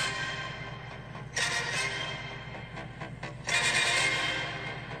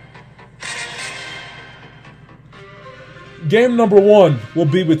 Game number 1 will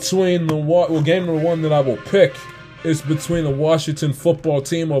be between game number 1 that I will pick is between the Washington football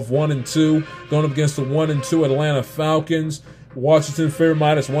team of 1-2 going up against the 1-2 Atlanta Falcons. Washington favorite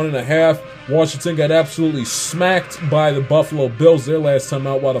 -1.5. Washington got absolutely smacked by the Buffalo Bills their last time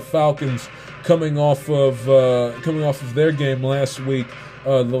out, while the Falcons coming off of their game last week,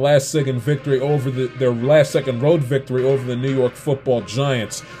 their last second road victory over the New York Football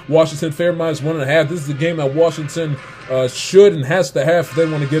Giants. Washington favorite -1.5. This is the game that Washington should and has to have if they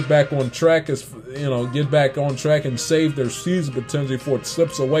want to get back on track, and save their season potentially before it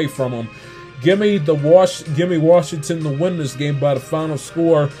slips away from them. Give me Washington to win this game by the final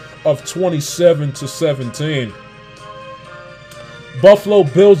score of 27-17. Buffalo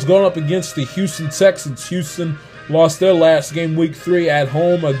Bills going up against the Houston Texans. Houston lost their last game, Week 3, at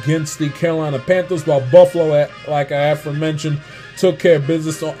home against the Carolina Panthers, while Buffalo, like I aforementioned, took care of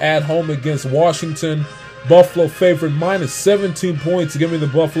business at home against Washington. Buffalo favored -17 points. Give me the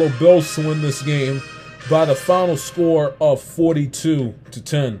Buffalo Bills to win this game by the final score of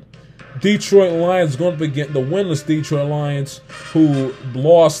 42-10. Detroit Lions going up against the winless Detroit Lions, who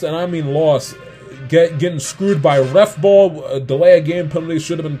lost, and I mean lost, getting screwed by ref ball. A delay of game penalty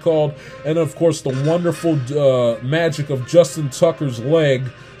should have been called. And, of course, the wonderful magic of Justin Tucker's leg.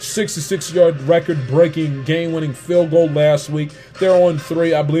 66-yard record-breaking game-winning field goal last week. They're on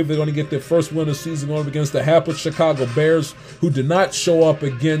 3. I believe they're going to get their first win of the season going up against the hapless Chicago Bears, who did not show up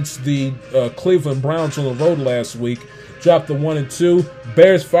against the Cleveland Browns on the road last week. Dropped to 1-2.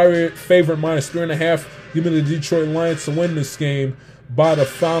 Bears favorite -3.5. Give me the Detroit Lions to win this game by the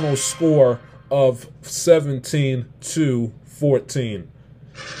final score of 17-14.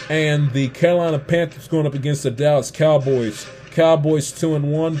 And the Carolina Panthers going up against the Dallas Cowboys. Cowboys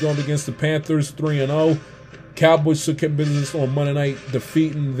 2-1 going up against the Panthers 3-0. Cowboys took care of business on Monday night,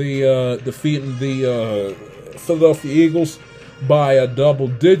 defeating the Philadelphia Eagles by double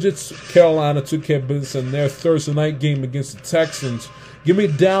digits. Carolina took care of business in their Thursday night game against the Texans. Give me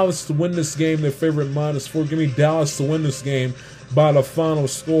Dallas to win this game, their favorite -4. Give me Dallas to win this game by the final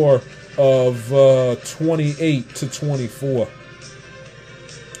score of 28-24.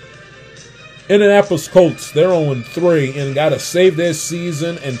 Indianapolis Colts, they're 0-3 and got to save their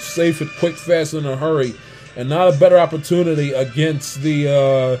season and save it quick, fast, in a hurry. And not a better opportunity against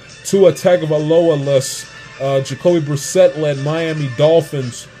the Tua Tagovailoa-less Jacoby Brissett-led Miami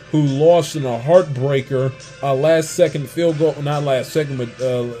Dolphins, who lost in a heartbreaker last-second field goal. Not last second, but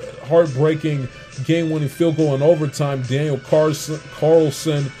heartbreaking game-winning field goal in overtime. Daniel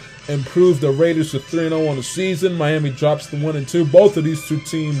Carlson improved the Raiders to 3-0 on the season. Miami drops to 1-2. Both of these two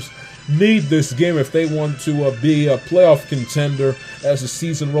teams need this game if they want to be a playoff contender as the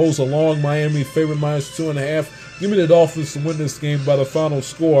season rolls along. Miami favorite -2.5. Give me the Dolphins to win this game by the final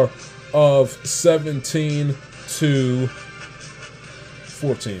score of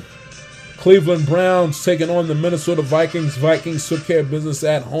 17-14. Cleveland Browns taking on the Minnesota Vikings. Vikings took care of business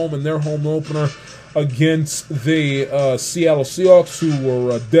at home in their home opener against the Seattle Seahawks, who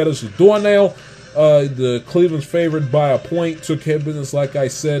were dead as a doornail. The Cleveland's favored by a point. Took care of business, like I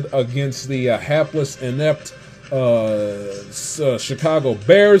said, against the hapless, inept Chicago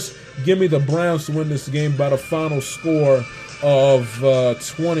Bears. Give me the Browns to win this game by the final score of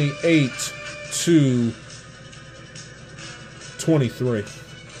 28-23.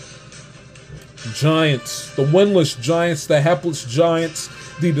 Giants, the winless Giants, the hapless Giants,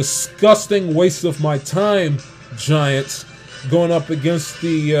 the disgusting waste of my time Giants, going up against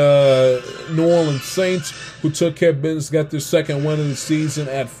the New Orleans Saints, who took care of business, got their second win of the season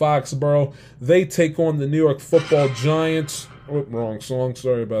at Foxborough. They take on the New York Football Giants. Oh, wrong song,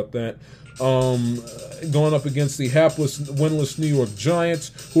 sorry about that. Going up against the hapless, winless New York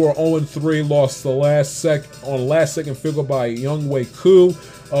Giants, who are 0-3, lost the last second field goal by Younghoe Koo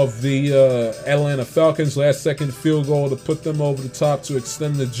of the Atlanta Falcons. Last second field goal to put them over the top to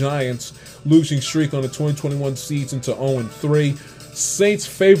extend the Giants' losing streak on the 2021 season to 0-3. Saints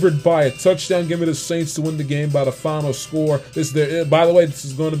favored by a touchdown. Give me the Saints to win the game by the final score. By the way, this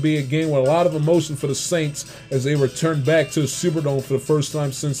is going to be a game with a lot of emotion for the Saints as they return back to the Superdome for the first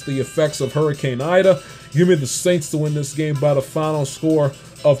time since the effects of Hurricane Ida. Give me the Saints to win this game by the final score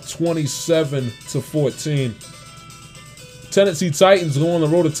of 27-14. Tennessee Titans go on the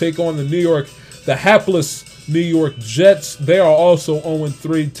road to take on the hapless New York Jets. They are also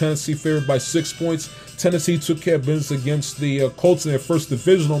 0-3. Tennessee favored by 6 points. Tennessee took care of business against the Colts in their first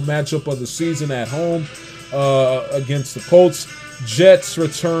divisional matchup of the season at home against the Colts. Jets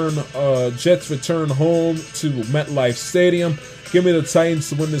return home to MetLife Stadium. Give me the Titans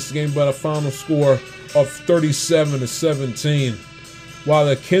to win this game by the final score of 37-17. While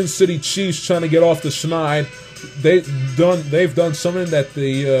the Kansas City Chiefs trying to get off the schneid, they've done something that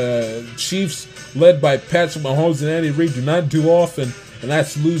the Chiefs, led by Patrick Mahomes and Andy Reid, do not do often, and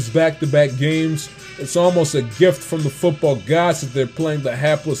that's lose back-to-back games. It's almost a gift from the football gods that they're playing the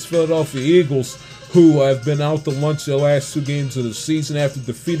hapless Philadelphia Eagles, who have been out to lunch their last 2 games of the season after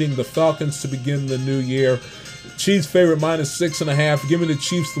defeating the Falcons to begin the new year. Chiefs favorite -6.5. Give me the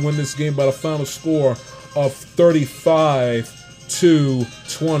Chiefs to win this game by the final score of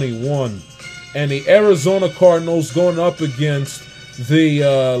 35-21. And the Arizona Cardinals going up against the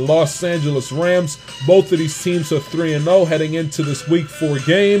Los Angeles Rams. Both of these teams are 3-0 heading into this Week 4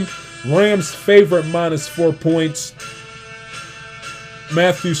 game. Rams favorite -4 points.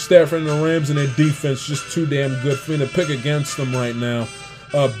 Matthew Stafford and the Rams and their defense just too damn good for me to pick against them right now.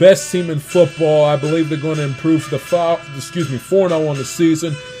 Best team in football. I believe they're going to improve to 4-0 on the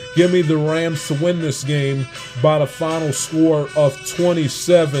season. Give me the Rams to win this game by the final score of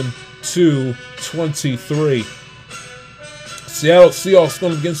 27-23. Seattle Seahawks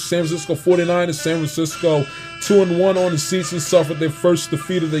going against San Francisco 49ers. San Francisco 2-1 on the season, suffered their first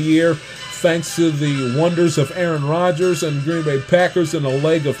defeat of the year thanks to the wonders of Aaron Rodgers and Green Bay Packers and a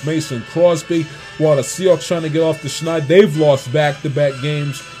leg of Mason Crosby. While the Seahawks trying to get off the schneid, they've lost back-to-back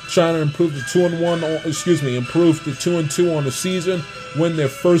games, trying to improve the 2-2 on the season, win their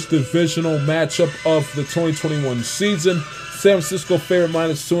first divisional matchup of the 2021 season. San Francisco favorite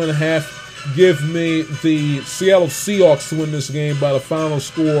 -2.5. Give me the Seattle Seahawks to win this game by the final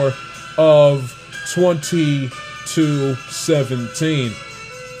score of 20-17.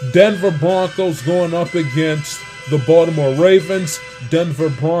 Denver Broncos going up against the Baltimore Ravens. Denver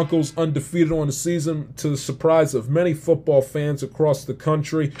Broncos undefeated on the season to the surprise of many football fans across the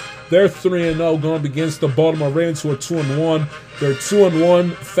country. They're 3-0 going up against the Baltimore Ravens, who are 2-1. They're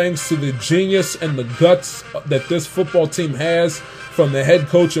 2-1 thanks to the genius and the guts that this football team has, from the head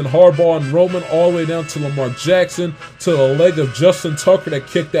coach in Harbaugh and Roman all the way down to Lamar Jackson, to the leg of Justin Tucker that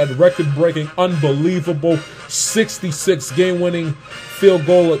kicked that record-breaking, unbelievable 66 game-winning field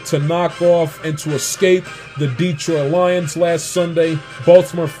goal to knock off and to escape the Detroit Lions last Sunday.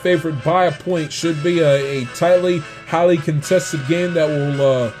 Baltimore favored by a point. Should be a tightly, highly contested game that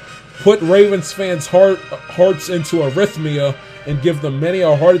will put Ravens fans' hearts into arrhythmia and give them many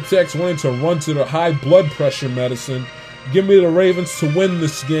heart attacks wanting to run to the high blood pressure medicine. Give me the Ravens to win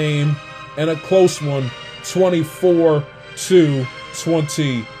this game, and a close one,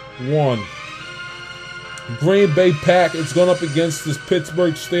 24-21. Green Bay Packers going up against the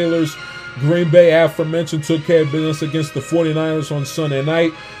Pittsburgh Steelers. Green Bay, aforementioned, took care of business against the 49ers on Sunday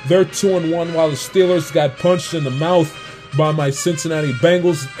night. They're 2-1, while the Steelers got punched in the mouth by my Cincinnati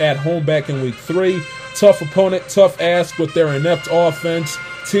Bengals at home back in Week 3. Tough opponent, tough ask with their inept offense.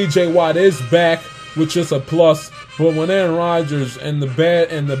 TJ Watt is back, which is a plus. But when Aaron Rodgers and the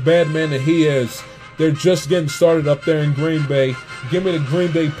bad man that he is, they're just getting started up there in Green Bay. Give me the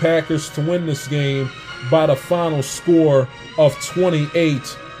Green Bay Packers to win this game by the final score of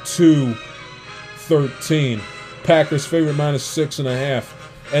 28-13. Packers favorite -6.5.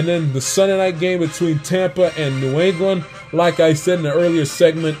 And then the Sunday night game between Tampa and New England, like I said in the earlier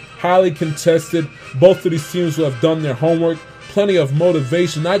segment, highly contested. Both of these teams will have done their homework. Plenty of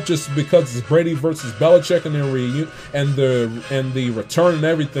motivation, not just because it's Brady versus Belichick and their reunion and the return and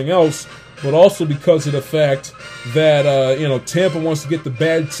everything else, but also because of the fact that Tampa wants to get the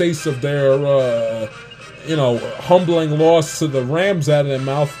bad taste of their humbling loss to the Rams out of their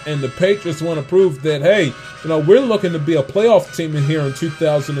mouth, and the Patriots want to prove that, hey, we're looking to be a playoff team in here in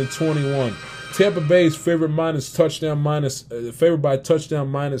 2021. Tampa Bay is favored by touchdown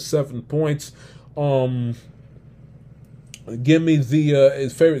 -7 points. Give me the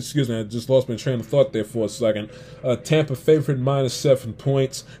favorite. Excuse me, I just lost my train of thought there for a second. Tampa favored -7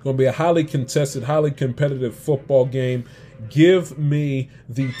 points. Going to be a highly contested, highly competitive football game. Give me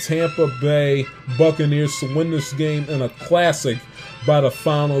the Tampa Bay Buccaneers to win this game in a classic by the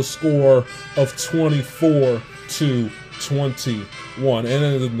final score of 24-21. 1. And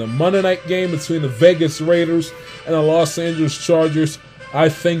then in the Monday night game between the Vegas Raiders and the Los Angeles Chargers, I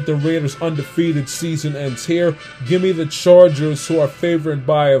think the Raiders' undefeated season ends here. Give me the Chargers, who are favored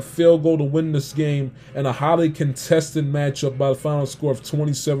by a field goal to win this game, and a highly contested matchup by the final score of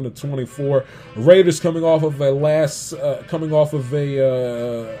 27-24. Raiders coming off of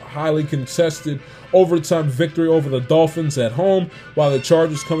a highly contested overtime victory over the Dolphins at home, while the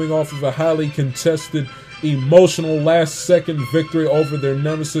Chargers coming off of a highly contested emotional last-second victory over their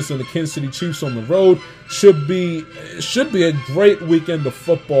nemesis and the Kansas City Chiefs on the road. Should be a great weekend of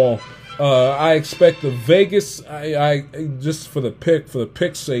football. I expect the Vegas. I just for the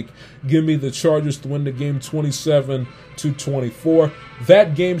pick's sake, give me the Chargers to win the game 27-24.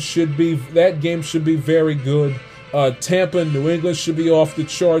 That game should be very good. Tampa and New England should be off the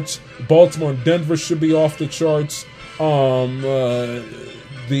charts. Baltimore and Denver should be off the charts.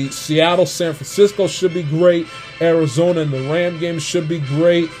 The Seattle-San Francisco should be great. Arizona and the Ram game should be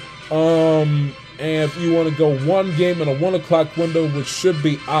great. And if you want to go one game in a 1 o'clock window, which should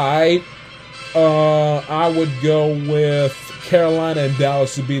be I would go with Carolina and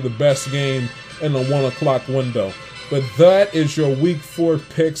Dallas to be the best game in the 1 o'clock window. But that is your Week 4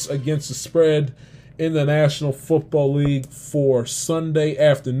 picks against the spread in the National Football League for Sunday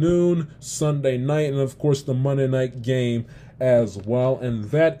afternoon, Sunday night, and of course the Monday night game as well. And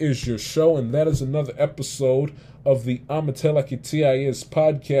that is your show, and that is another episode of the I'ma Tell Like It TIS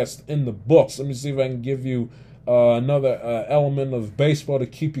podcast in the books. Let me see if I can give you another element of baseball to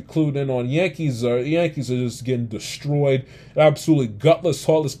keep you clued in on. Yankees are just getting destroyed. Absolutely gutless,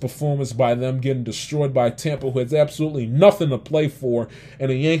 heartless performance by them, getting destroyed by Tampa, who has absolutely nothing to play for,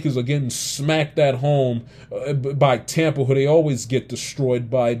 and the Yankees are getting smacked at home by Tampa, who they always get destroyed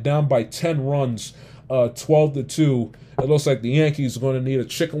by, down by 10 runs, 12-2. It looks like the Yankees are going to need a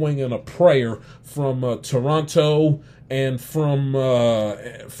chicken wing and a prayer from Toronto and from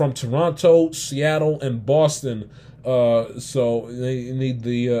Toronto, Seattle, and Boston. So they need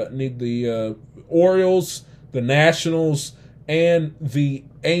the Orioles, the Nationals, and the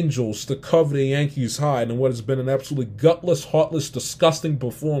Angels to cover the Yankees' hide in what has been an absolutely gutless, heartless, disgusting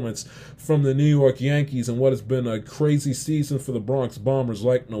performance from the New York Yankees and what has been a crazy season for the Bronx Bombers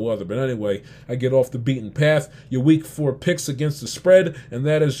like no other. But anyway, I get off the beaten path. Your Week 4 picks against the spread, and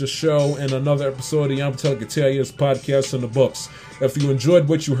that is the show and another episode of the I'ma Tell Like It TIS podcast in the books. If you enjoyed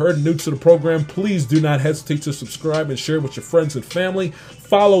what you heard, new to the program, please do not hesitate to subscribe and share with your friends and family.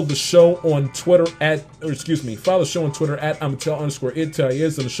 Follow the show on Twitter at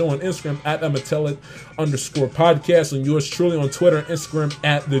 @I'mmaTell_it_TIS, and the show on Instagram at @I'mmaTellIt_podcast, and yours truly on Twitter and Instagram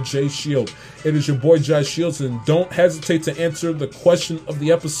at the J Shield. It is your boy Jai Shields, and don't hesitate to answer the question of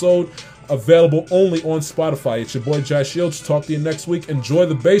the episode, available only on Spotify. It's your boy Jai Shields. Talk to you next week. Enjoy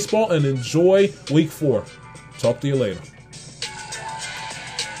the baseball and enjoy Week 4. Talk to you later.